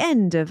that the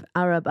end of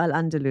Arab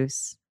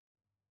al-Andalus?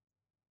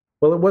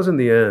 Well, it wasn't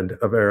the end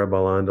of Arab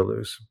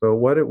al-Andalus, but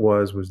what it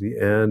was the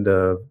end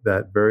of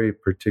that very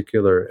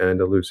particular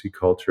Andalusi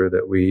culture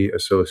that we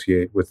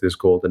associate with this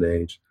golden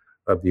age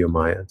of the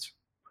Umayyads.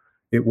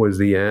 It was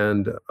the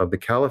end of the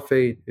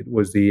caliphate. It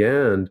was the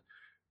end,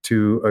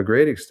 to a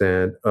great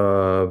extent,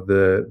 of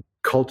the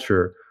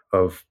culture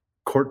of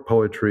court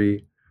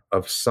poetry,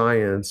 of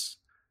science,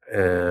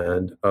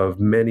 and of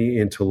many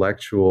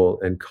intellectual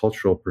and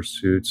cultural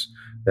pursuits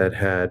that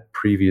had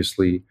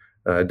previously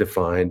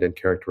defined and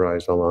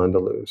characterized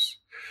Al-Andalus.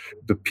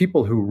 The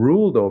people who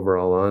ruled over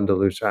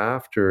Al-Andalus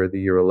after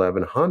the year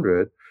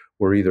 1100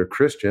 were either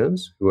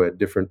Christians who had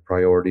different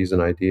priorities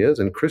and ideas,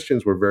 and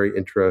Christians were very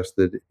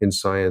interested in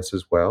science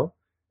as well.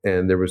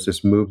 And there was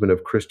this movement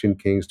of Christian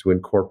kings to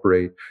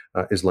incorporate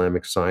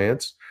Islamic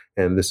science.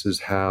 And this is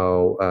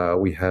how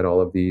we had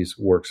all of these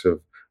works of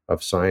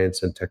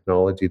science and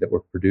technology that were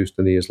produced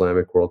in the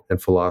Islamic world,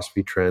 and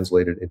philosophy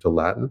translated into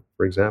Latin,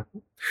 for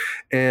example.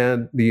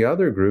 And the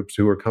other groups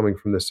who were coming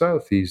from the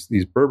south,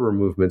 these Berber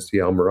movements, the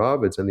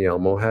Almoravids and the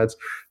Almohads,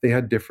 they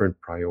had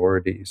different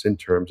priorities in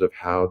terms of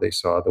how they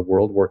saw the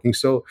world working.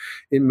 So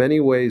in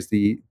many ways,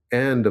 the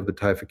end of the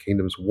Taifa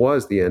kingdoms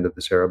was the end of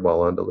this Arab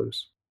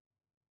al-Andalus.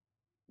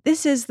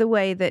 This is the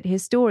way that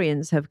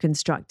historians have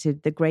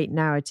constructed the great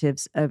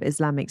narratives of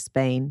Islamic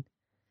Spain.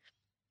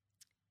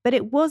 But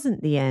it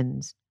wasn't the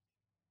end.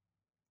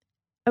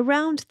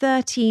 Around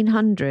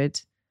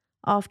 1300,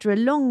 after a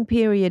long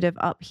period of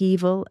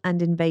upheaval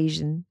and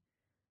invasion,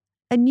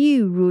 a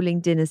new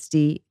ruling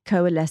dynasty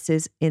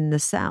coalesces in the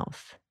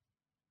south.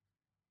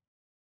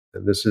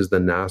 And this is the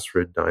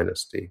Nasrid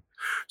dynasty.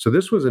 So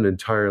this was an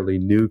entirely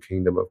new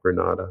kingdom of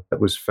Granada that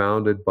was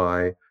founded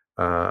by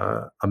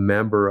a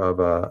member of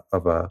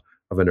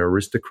an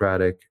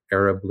aristocratic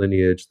Arab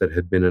lineage that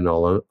had been in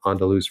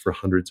Al-Andalus for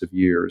hundreds of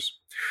years.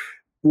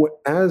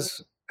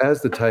 As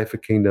the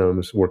Taifa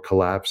kingdoms were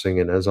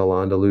collapsing and as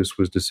Al-Andalus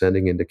was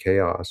descending into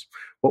chaos,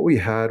 what we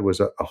had was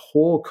a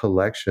whole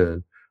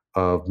collection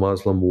of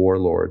Muslim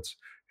warlords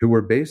who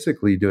were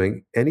basically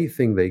doing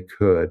anything they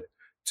could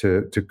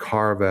to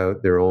carve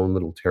out their own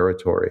little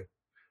territory,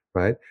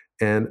 right?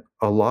 And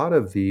a lot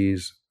of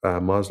these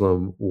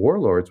Muslim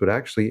warlords would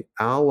actually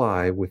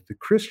ally with the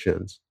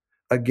Christians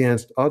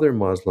against other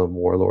Muslim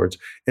warlords.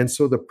 And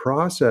so the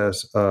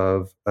process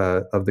of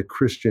the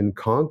Christian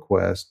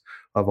conquest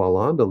of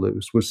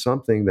Al-Andalus was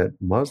something that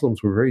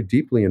Muslims were very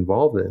deeply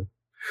involved in,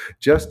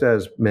 just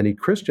as many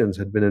Christians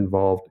had been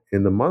involved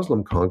in the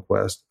Muslim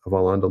conquest of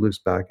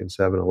Al-Andalus back in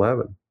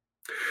 711.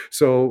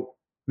 So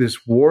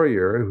this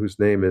warrior, whose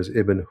name is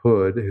Ibn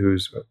Hud,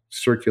 who's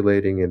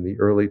circulating in the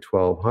early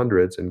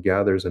 1200s and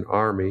gathers an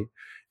army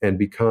and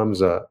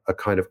becomes a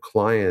kind of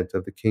client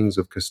of the kings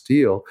of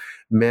Castile,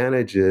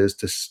 manages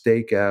to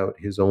stake out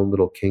his own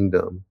little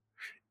kingdom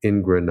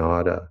in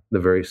Granada, the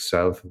very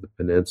south of the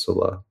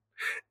peninsula.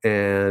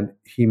 And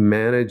he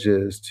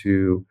manages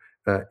to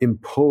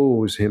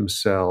impose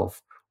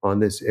himself on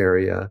this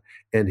area,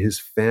 and his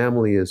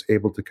family is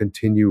able to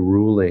continue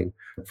ruling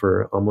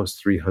for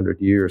almost 300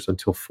 years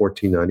until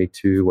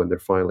 1492, when they're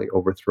finally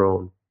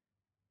overthrown.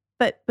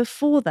 But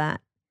before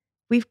that,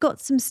 we've got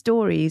some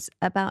stories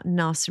about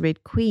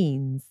Nasrid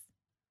queens.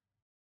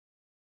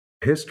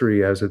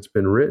 History, as it's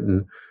been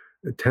written,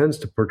 tends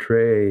to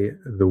portray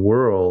the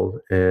world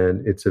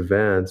and its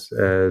events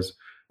as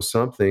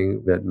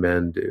something that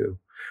men do.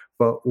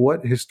 But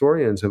what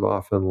historians have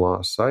often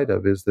lost sight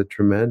of is the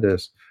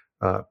tremendous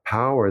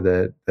power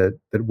that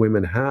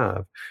women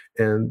have.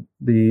 And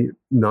the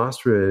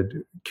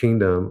Nasrid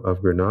kingdom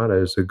of Granada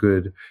is a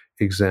good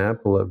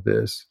example of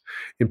this.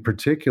 In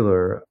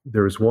particular,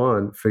 there's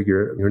one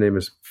figure, her name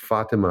is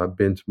Fatima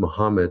bint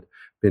Muhammad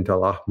bint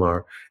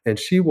al-Ahmar, and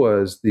she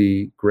was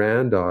the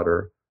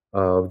granddaughter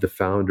of the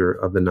founder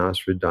of the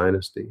Nasrid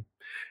dynasty.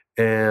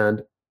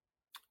 And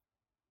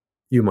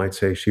you might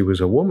say she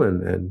was a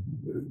woman,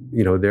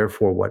 and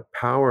therefore, what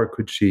power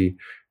could she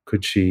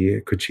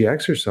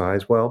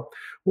exercise? Well,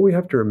 what we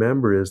have to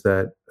remember is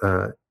that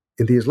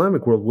in the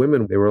Islamic world,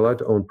 women, they were allowed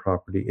to own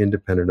property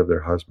independent of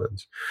their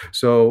husbands.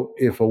 So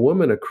if a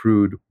woman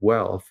accrued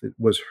wealth, it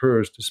was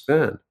hers to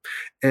spend.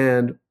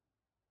 And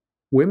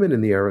women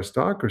in the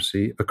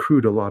aristocracy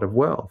accrued a lot of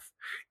wealth,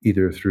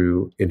 either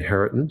through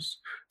inheritance,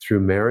 through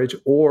marriage,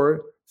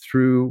 or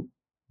through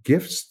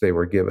gifts they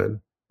were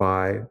given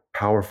by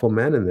powerful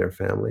men in their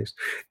families.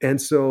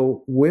 And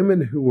so women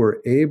who were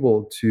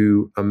able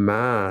to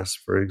amass,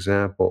 for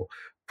example,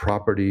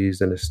 properties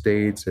and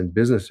estates and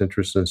business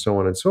interests and so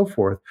on and so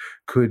forth,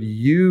 could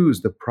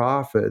use the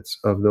profits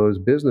of those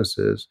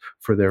businesses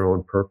for their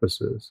own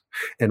purposes.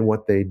 And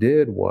what they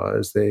did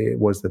was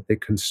that they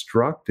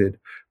constructed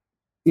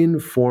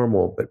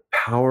informal but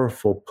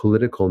powerful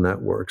political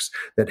networks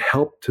that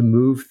helped to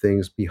move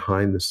things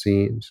behind the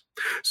scenes.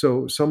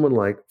 So someone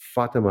like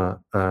Fatima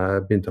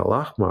bint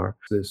al-Ahmar,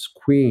 this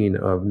queen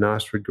of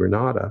Nasrid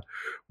Granada,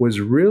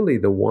 was really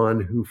the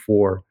one who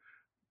for,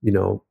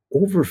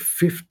 over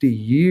 50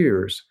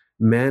 years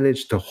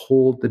managed to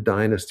hold the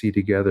dynasty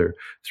together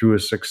through a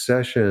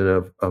succession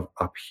of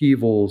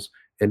upheavals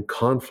and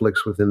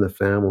conflicts within the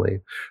family.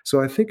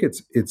 So I think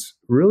it's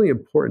really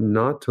important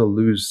not to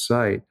lose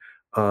sight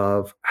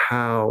of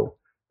how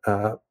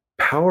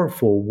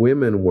powerful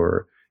women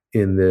were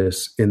in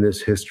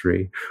this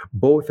history,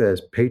 both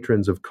as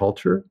patrons of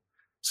culture,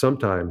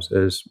 sometimes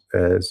as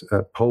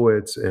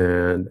poets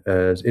and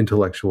as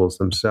intellectuals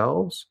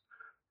themselves,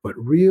 but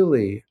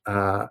really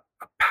a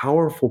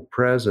powerful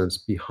presence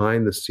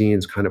behind the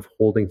scenes, kind of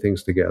holding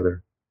things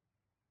together.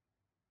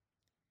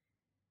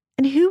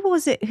 And who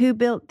was it who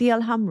built the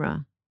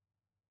Alhambra?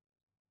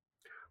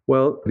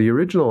 Well, the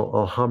original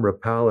Alhambra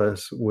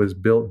Palace was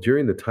built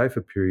during the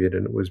Taifa period,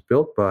 and it was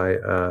built by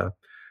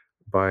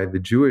the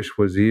Jewish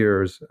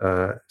wazirs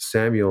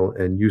Samuel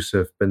and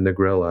Yusuf ben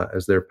Negrella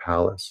as their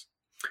palace.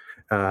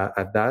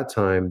 At that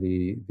time,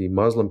 the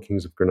Muslim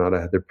kings of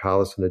Granada had their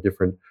palace in a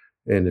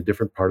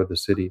different part of the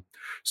city.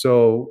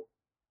 So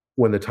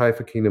when the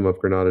Taifa kingdom of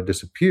Granada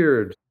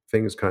disappeared,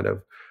 things kind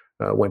of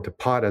went to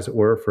pot, as it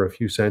were, for a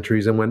few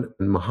centuries. And when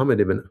Muhammad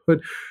ibn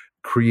Hud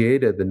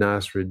created the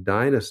Nasrid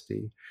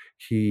dynasty,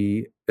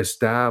 he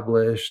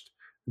established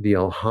the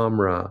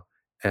Alhambra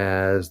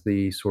as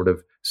the sort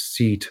of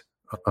seat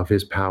of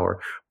his power.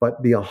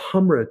 But the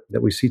Alhambra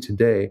that we see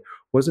today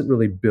wasn't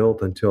really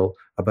built until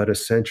about a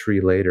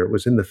century later. It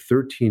was in the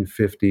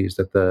 1350s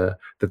that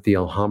the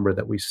Alhambra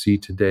that we see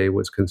today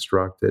was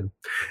constructed.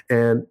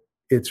 And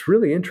it's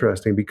really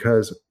interesting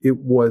because it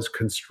was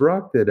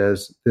constructed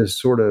as this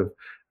sort of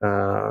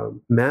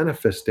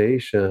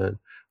manifestation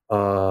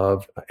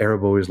of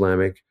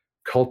Arabo-Islamic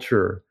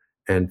culture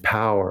and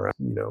power.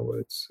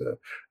 It's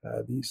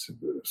these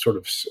sort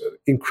of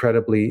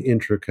incredibly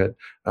intricate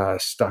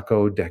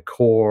stucco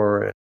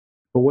decor.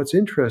 But what's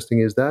interesting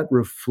is that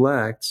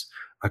reflects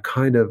a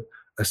kind of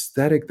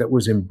aesthetic that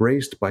was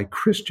embraced by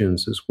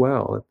Christians as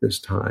well at this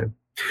time.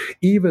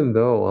 Even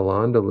though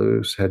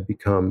al-Andalus had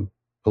become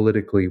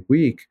politically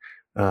weak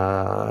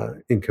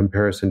in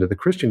comparison to the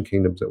Christian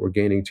kingdoms that were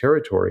gaining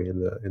territory in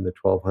the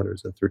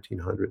 1200s and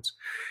 1300s,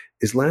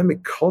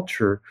 Islamic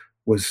culture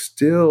was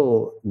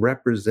still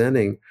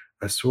representing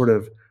a sort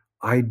of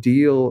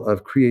ideal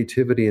of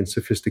creativity and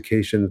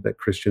sophistication that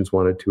Christians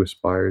wanted to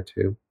aspire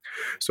to.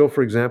 So,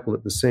 for example,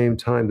 at the same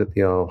time that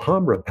the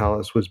Alhambra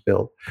Palace was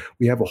built,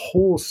 we have a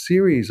whole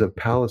series of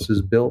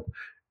palaces built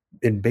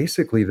in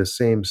basically the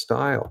same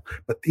style,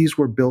 but these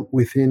were built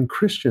within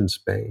Christian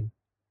Spain.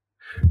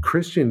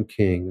 Christian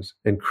kings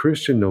and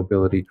Christian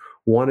nobility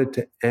wanted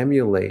to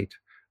emulate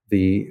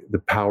the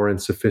power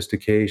and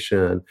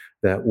sophistication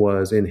that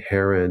was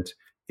inherent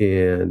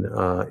in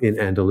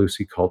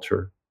Andalusi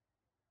culture.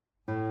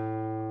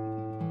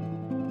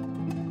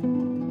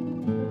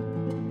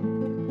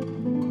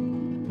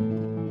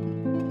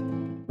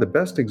 The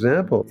best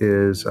example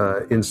is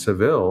in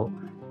Seville,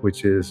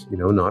 which is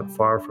not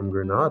far from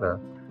Granada.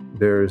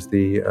 There's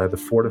the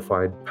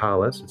fortified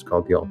palace. It's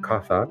called the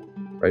Alcázar,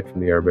 right from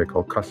the Arabic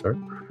Alcázar,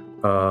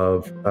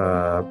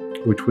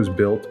 which was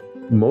built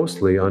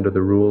mostly under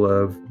the rule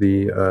of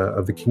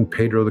the King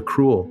Pedro the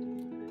Cruel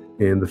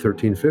in the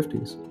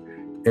 1350s.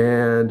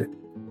 And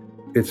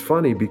it's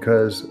funny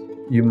because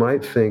you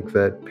might think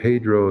that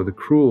Pedro the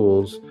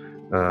Cruel's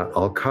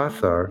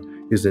Alcázar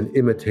is an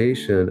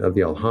imitation of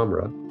the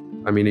Alhambra.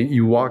 I mean,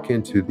 you walk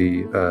into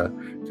the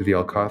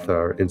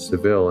Alcázar in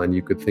Seville, and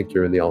you could think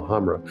you're in the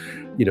Alhambra.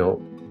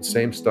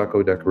 Same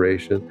stucco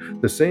decoration,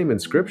 the same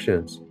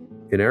inscriptions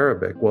in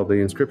Arabic. Well, the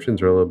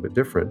inscriptions are a little bit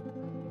different,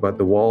 but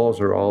the walls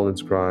are all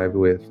inscribed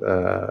with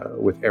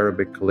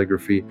Arabic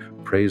calligraphy,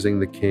 praising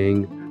the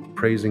king,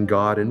 praising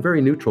God in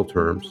very neutral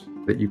terms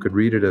that you could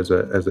read it as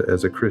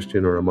a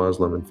Christian or a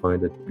Muslim and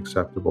find it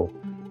acceptable.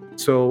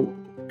 So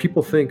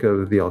people think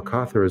of the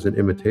Alcázar as an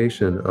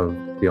imitation of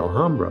the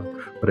Alhambra,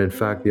 but in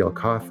fact, the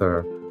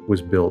Alcázar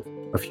was built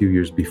a few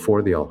years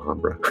before the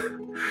Alhambra.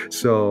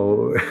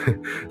 So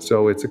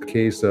it's a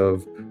case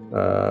of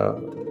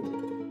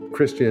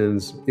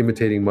Christians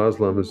imitating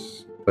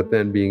Muslims, but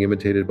then being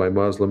imitated by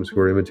Muslims who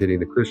are imitating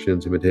the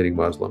Christians, imitating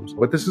Muslims.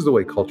 But this is the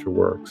way culture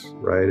works,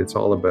 right? It's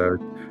all about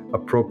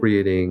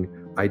appropriating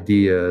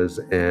ideas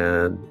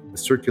and the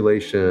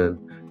circulation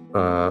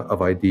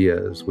of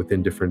ideas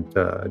within different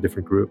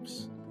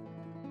groups.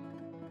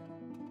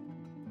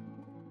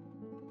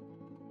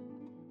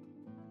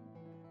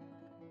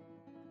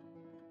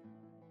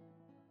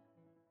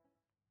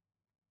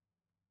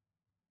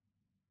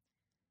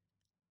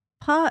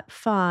 Part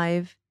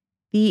 5,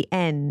 the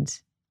end.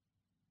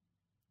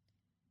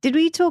 Did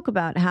we talk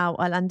about how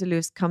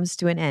al-Andalus comes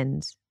to an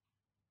end?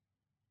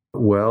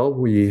 Well,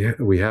 we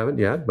haven't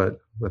yet, but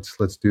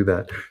let's do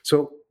that.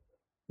 So,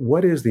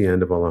 what is the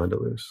end of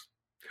al-Andalus?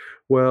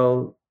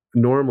 Well,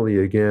 normally,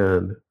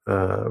 again,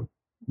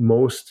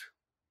 most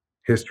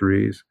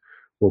histories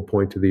will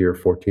point to the year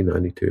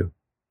 1492.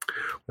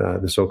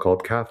 The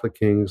so-called Catholic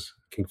kings,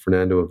 King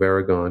Fernando of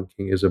Aragon,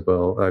 Queen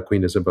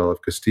Isabel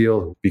of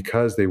Castile,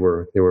 because they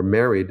were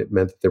married, it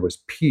meant that there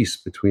was peace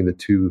between the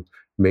two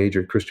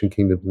major Christian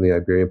kingdoms in the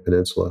Iberian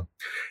Peninsula.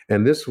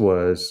 And this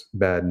was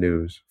bad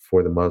news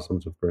for the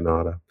Muslims of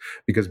Granada,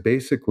 because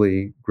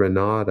basically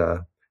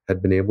Granada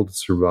had been able to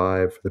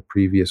survive for the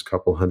previous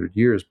couple hundred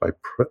years by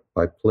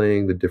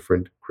playing the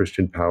different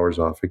Christian powers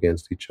off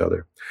against each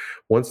other.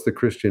 Once the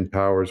Christian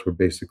powers were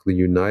basically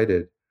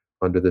united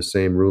under the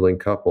same ruling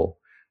couple,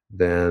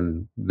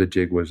 then the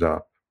jig was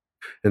up.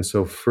 And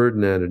so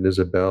Ferdinand and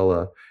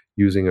Isabella,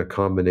 using a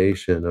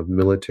combination of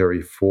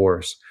military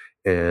force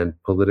and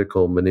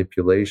political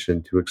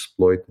manipulation to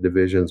exploit the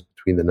divisions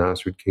between the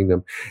Nasrid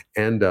kingdom,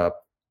 end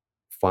up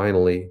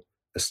finally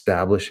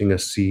establishing a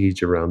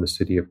siege around the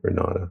city of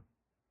Granada.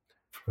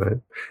 Right?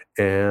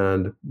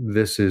 And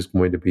this is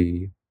going to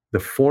be the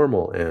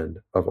formal end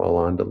of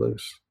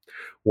al-Andalus.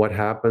 What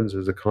happens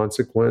as a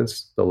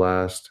consequence? The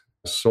last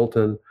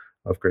sultan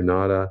of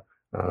Granada,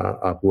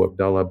 Abu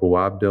Abdallah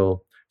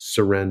Boabdil,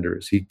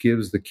 surrenders. He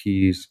gives the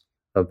keys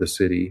of the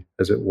city,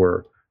 as it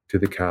were, to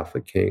the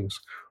Catholic kings.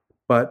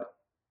 But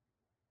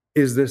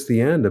is this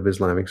the end of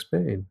Islamic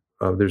Spain?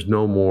 There's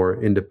no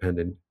more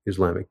independent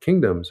Islamic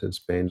kingdoms in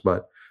Spain,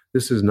 but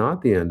this is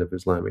not the end of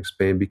Islamic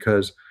Spain,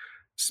 because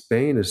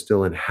Spain is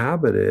still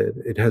inhabited.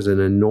 It has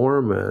an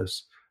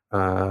enormous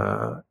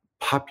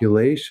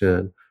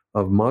population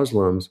of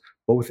Muslims,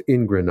 both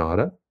in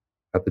Granada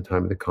at the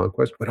time of the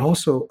conquest, but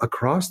also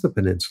across the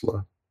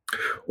peninsula.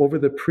 Over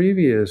the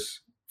previous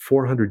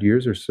 400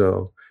 years or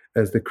so,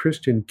 as the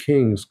Christian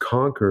kings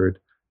conquered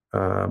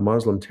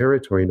Muslim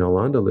territory in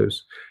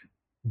al-Andalus,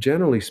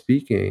 generally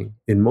speaking,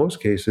 in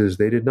most cases,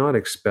 they did not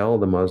expel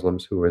the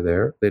Muslims who were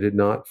there. They did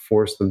not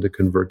force them to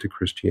convert to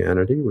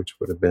Christianity, which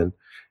would have been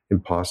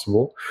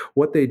impossible.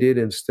 What they did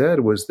instead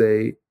was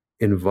they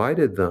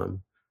invited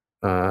them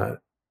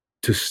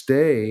to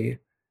stay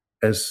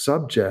as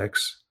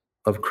subjects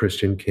of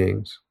Christian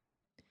kings.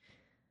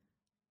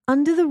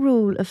 Under the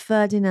rule of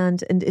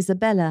Ferdinand and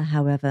Isabella,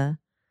 however,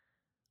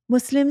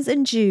 Muslims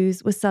and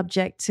Jews were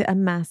subject to a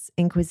mass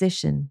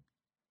inquisition.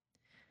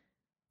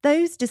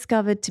 Those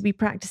discovered to be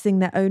practicing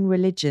their own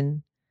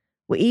religion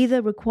were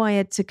either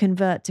required to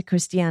convert to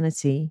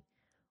Christianity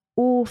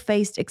or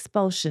faced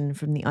expulsion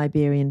from the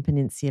Iberian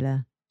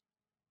Peninsula.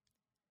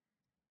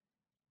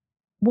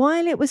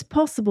 While it was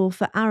possible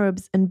for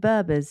Arabs and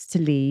Berbers to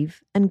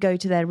leave and go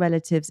to their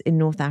relatives in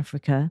North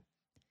Africa,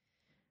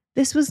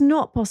 this was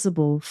not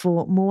possible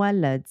for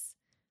Muwallads,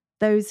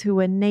 those who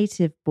were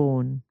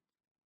native-born.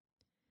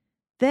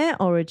 Their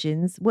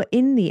origins were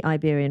in the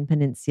Iberian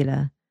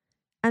Peninsula,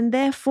 and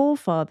their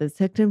forefathers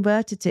had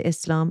converted to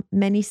Islam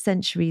many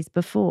centuries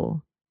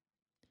before.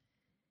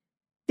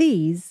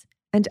 These,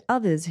 and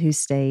others who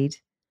stayed,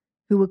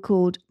 who were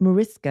called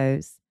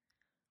Moriscos,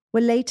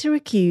 were later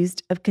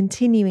accused of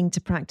continuing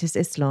to practice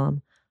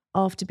Islam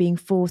after being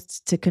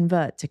forced to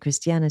convert to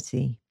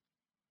Christianity.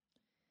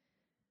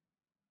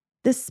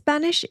 The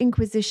Spanish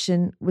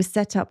Inquisition was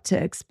set up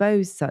to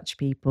expose such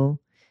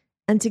people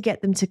and to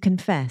get them to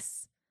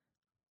confess,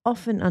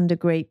 often under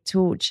great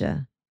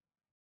torture.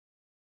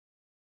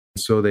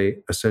 So they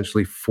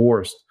essentially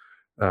forced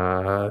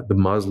the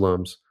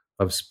Muslims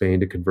of Spain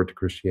to convert to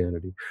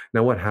Christianity.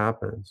 Now, what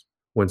happens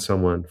when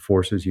someone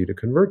forces you to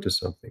convert to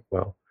something?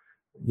 Well,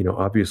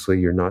 obviously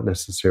you're not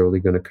necessarily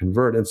going to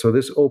convert. And so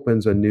this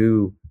opens a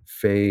new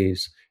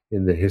phase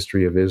in the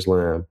history of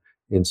Islam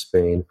in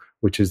Spain,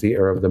 which is the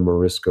era of the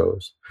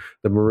Moriscos.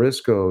 The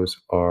Moriscos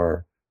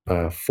are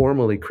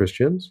formally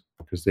Christians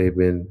because they've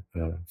been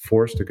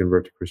forced to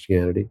convert to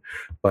Christianity,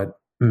 but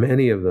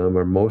many of them,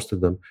 or most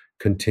of them,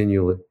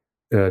 continue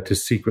to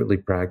secretly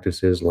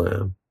practice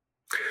Islam.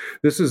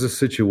 This is a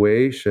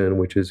situation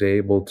which is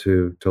able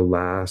to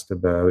last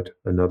about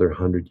another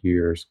 100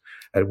 years,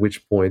 at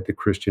which point the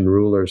Christian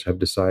rulers have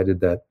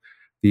decided that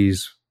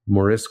these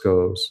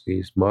Moriscos,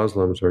 these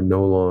Muslims, are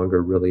no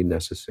longer really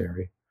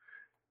necessary.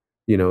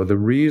 The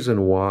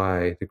reason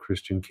why the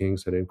Christian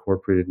kings had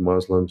incorporated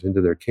Muslims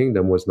into their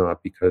kingdom was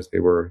not because they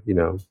were,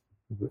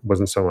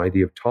 wasn't some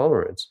idea of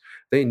tolerance.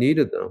 They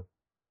needed them.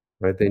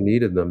 Right? They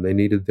needed them. They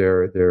needed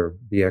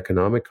the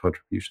economic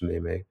contribution they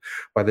made.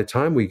 By the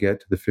time we get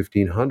to the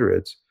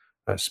 1500s,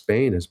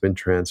 Spain has been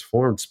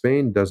transformed.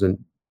 Spain doesn't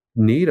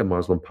need a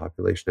Muslim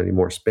population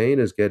anymore. Spain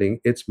is getting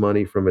its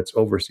money from its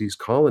overseas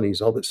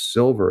colonies, all this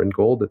silver and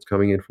gold that's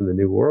coming in from the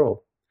New World.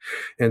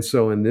 And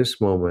so in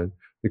this moment,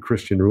 the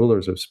Christian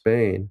rulers of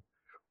Spain,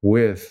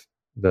 with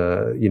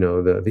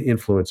the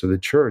influence of the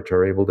church,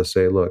 are able to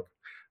say, look,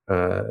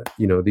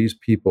 these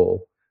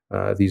people,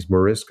 these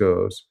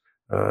Moriscos,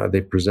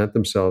 they present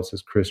themselves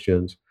as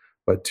Christians,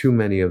 but too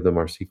many of them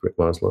are secret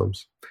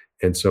Muslims.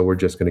 And so we're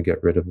just going to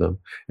get rid of them.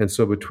 And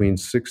so between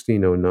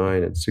 1609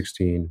 and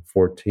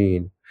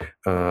 1614,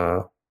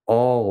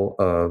 all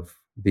of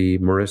the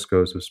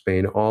Moriscos of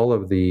Spain, all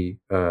of the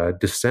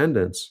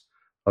descendants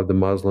of the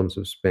Muslims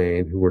of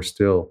Spain who were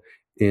still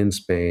in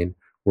Spain,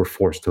 were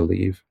forced to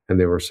leave, and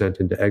they were sent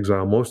into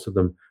exile. Most of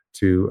them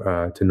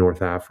to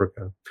North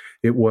Africa.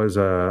 It was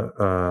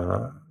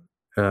a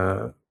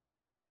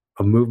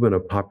movement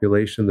of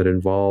population that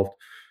involved,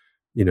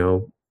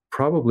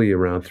 probably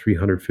around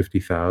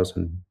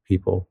 350,000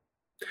 people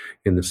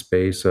in the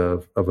space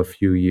of a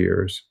few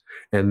years.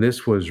 And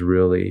this was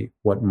really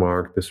what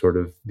marked the sort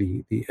of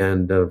the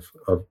end of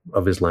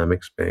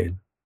Islamic Spain.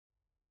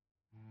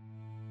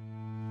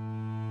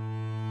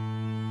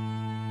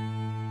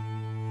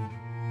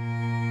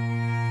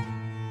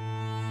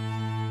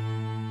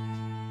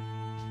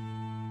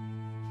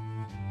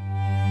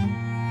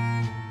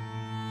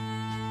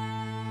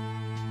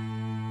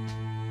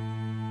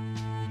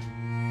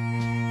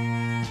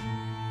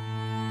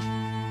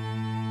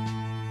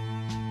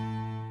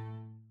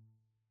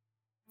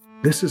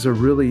 This is a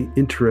really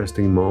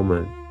interesting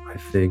moment, I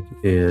think,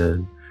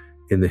 in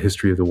the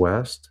history of the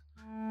West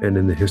and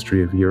in the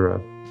history of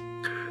Europe.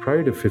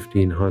 Prior to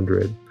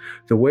 1500,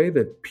 the way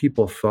that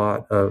people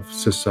thought of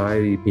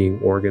society being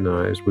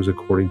organized was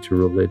according to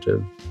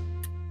religion.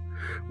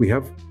 We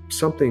have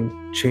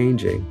something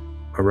changing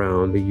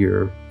around the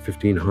year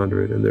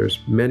 1500, and there's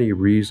many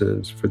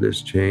reasons for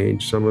this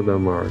change. Some of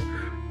them are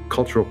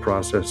cultural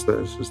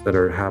processes that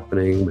are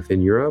happening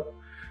within Europe.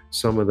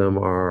 Some of them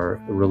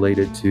are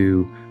related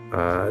to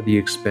the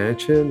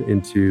expansion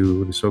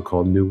into the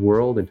so-called New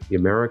World, into the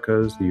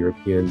Americas, the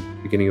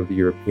beginning of the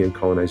European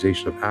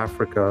colonization of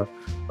Africa,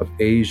 of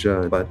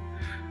Asia. But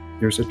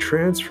there's a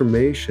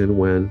transformation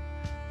when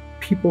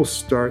people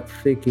start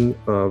thinking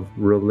of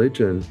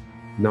religion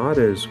not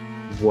as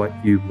what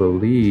you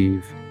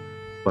believe,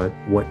 but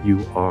what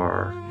you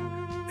are.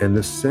 And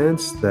the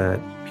sense that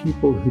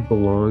people who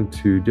belong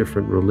to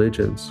different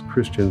religions,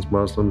 Christians,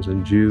 Muslims,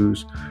 and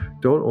Jews,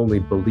 don't only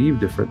believe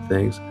different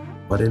things,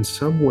 but in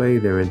some way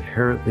they're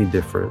inherently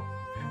different,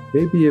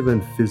 maybe even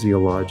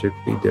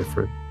physiologically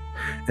different.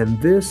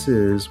 And this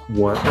is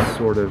what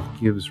sort of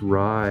gives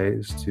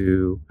rise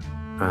to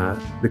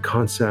the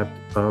concept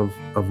of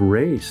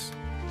race,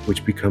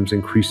 which becomes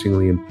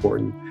increasingly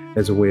important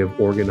as a way of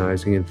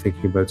organizing and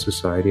thinking about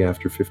society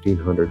after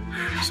 1500.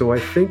 So I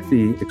think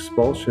the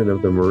expulsion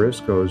of the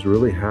Moriscos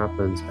really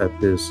happens at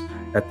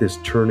this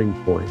turning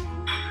point,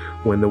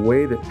 when the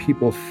way that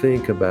people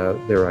think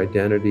about their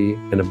identity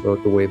and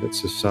about the way that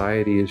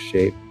society is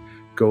shaped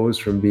goes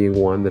from being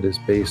one that is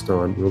based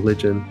on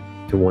religion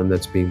to one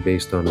that's being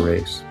based on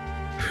race.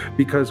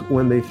 Because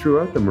when they threw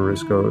out the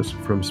Moriscos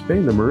from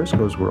Spain, the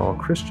Moriscos were all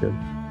Christian.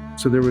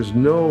 So there was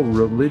no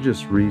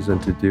religious reason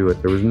to do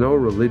it. There was no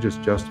religious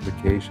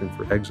justification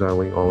for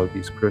exiling all of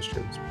these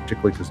Christians,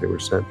 particularly because they were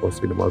sent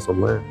mostly to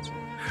Muslim lands.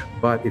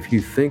 But if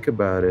you think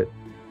about it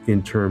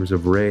in terms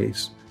of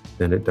race,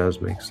 then it does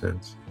make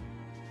sense.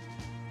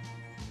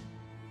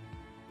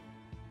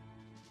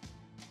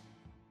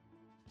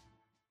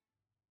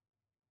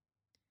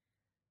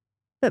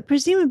 But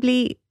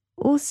presumably,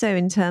 also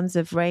in terms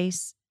of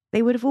race,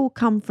 they would have all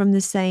come from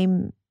the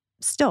same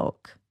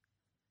stock.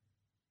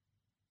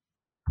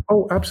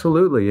 Oh,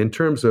 absolutely. In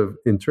terms of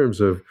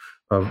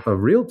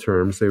real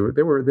terms, they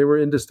were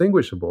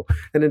indistinguishable.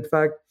 And in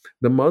fact,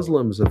 the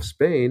Muslims of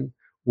Spain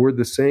were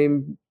the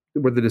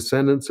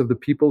descendants of the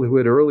people who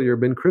had earlier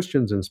been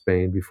Christians in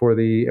Spain before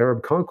the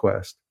Arab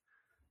conquest,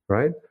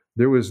 right?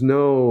 There was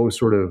no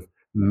sort of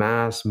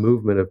mass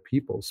movement of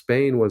people.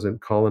 Spain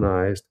wasn't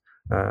colonized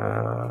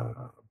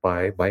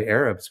by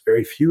Arabs.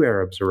 Very few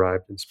Arabs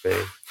arrived in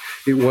Spain.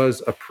 It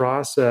was a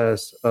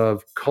process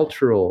of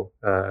cultural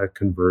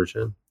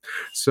conversion.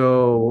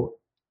 So,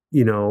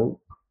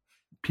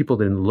 people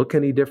didn't look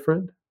any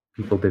different.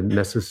 People didn't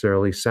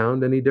necessarily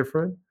sound any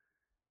different.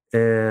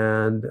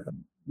 And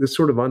this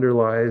sort of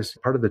underlies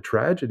part of the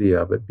tragedy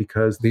of it,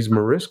 because these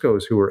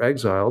Moriscos who were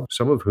exiled,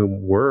 some of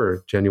whom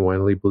were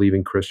genuinely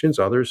believing Christians,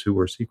 others who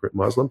were secret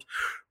Muslims,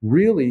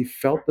 really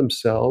felt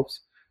themselves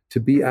to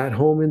be at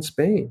home in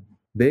Spain.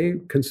 They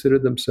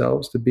considered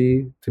themselves to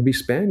be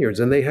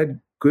Spaniards, and they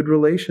had good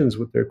relations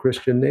with their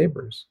Christian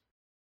neighbors.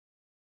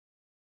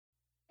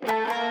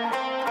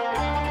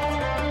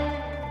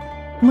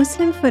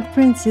 Muslim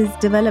Footprints is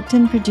developed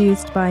and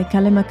produced by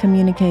Kalima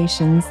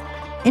Communications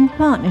in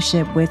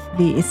partnership with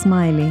the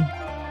Ismaili.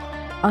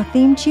 Our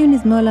theme tune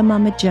is Mola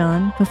Mahmud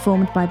Jan,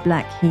 performed by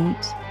Black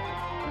Heat.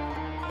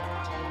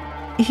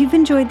 If you've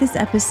enjoyed this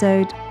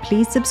episode,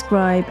 please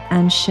subscribe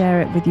and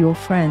share it with your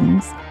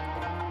friends.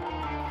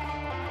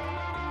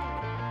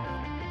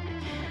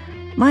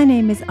 My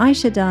name is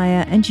Aisha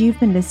Daya, and you've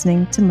been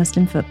listening to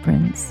Muslim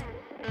Footprints.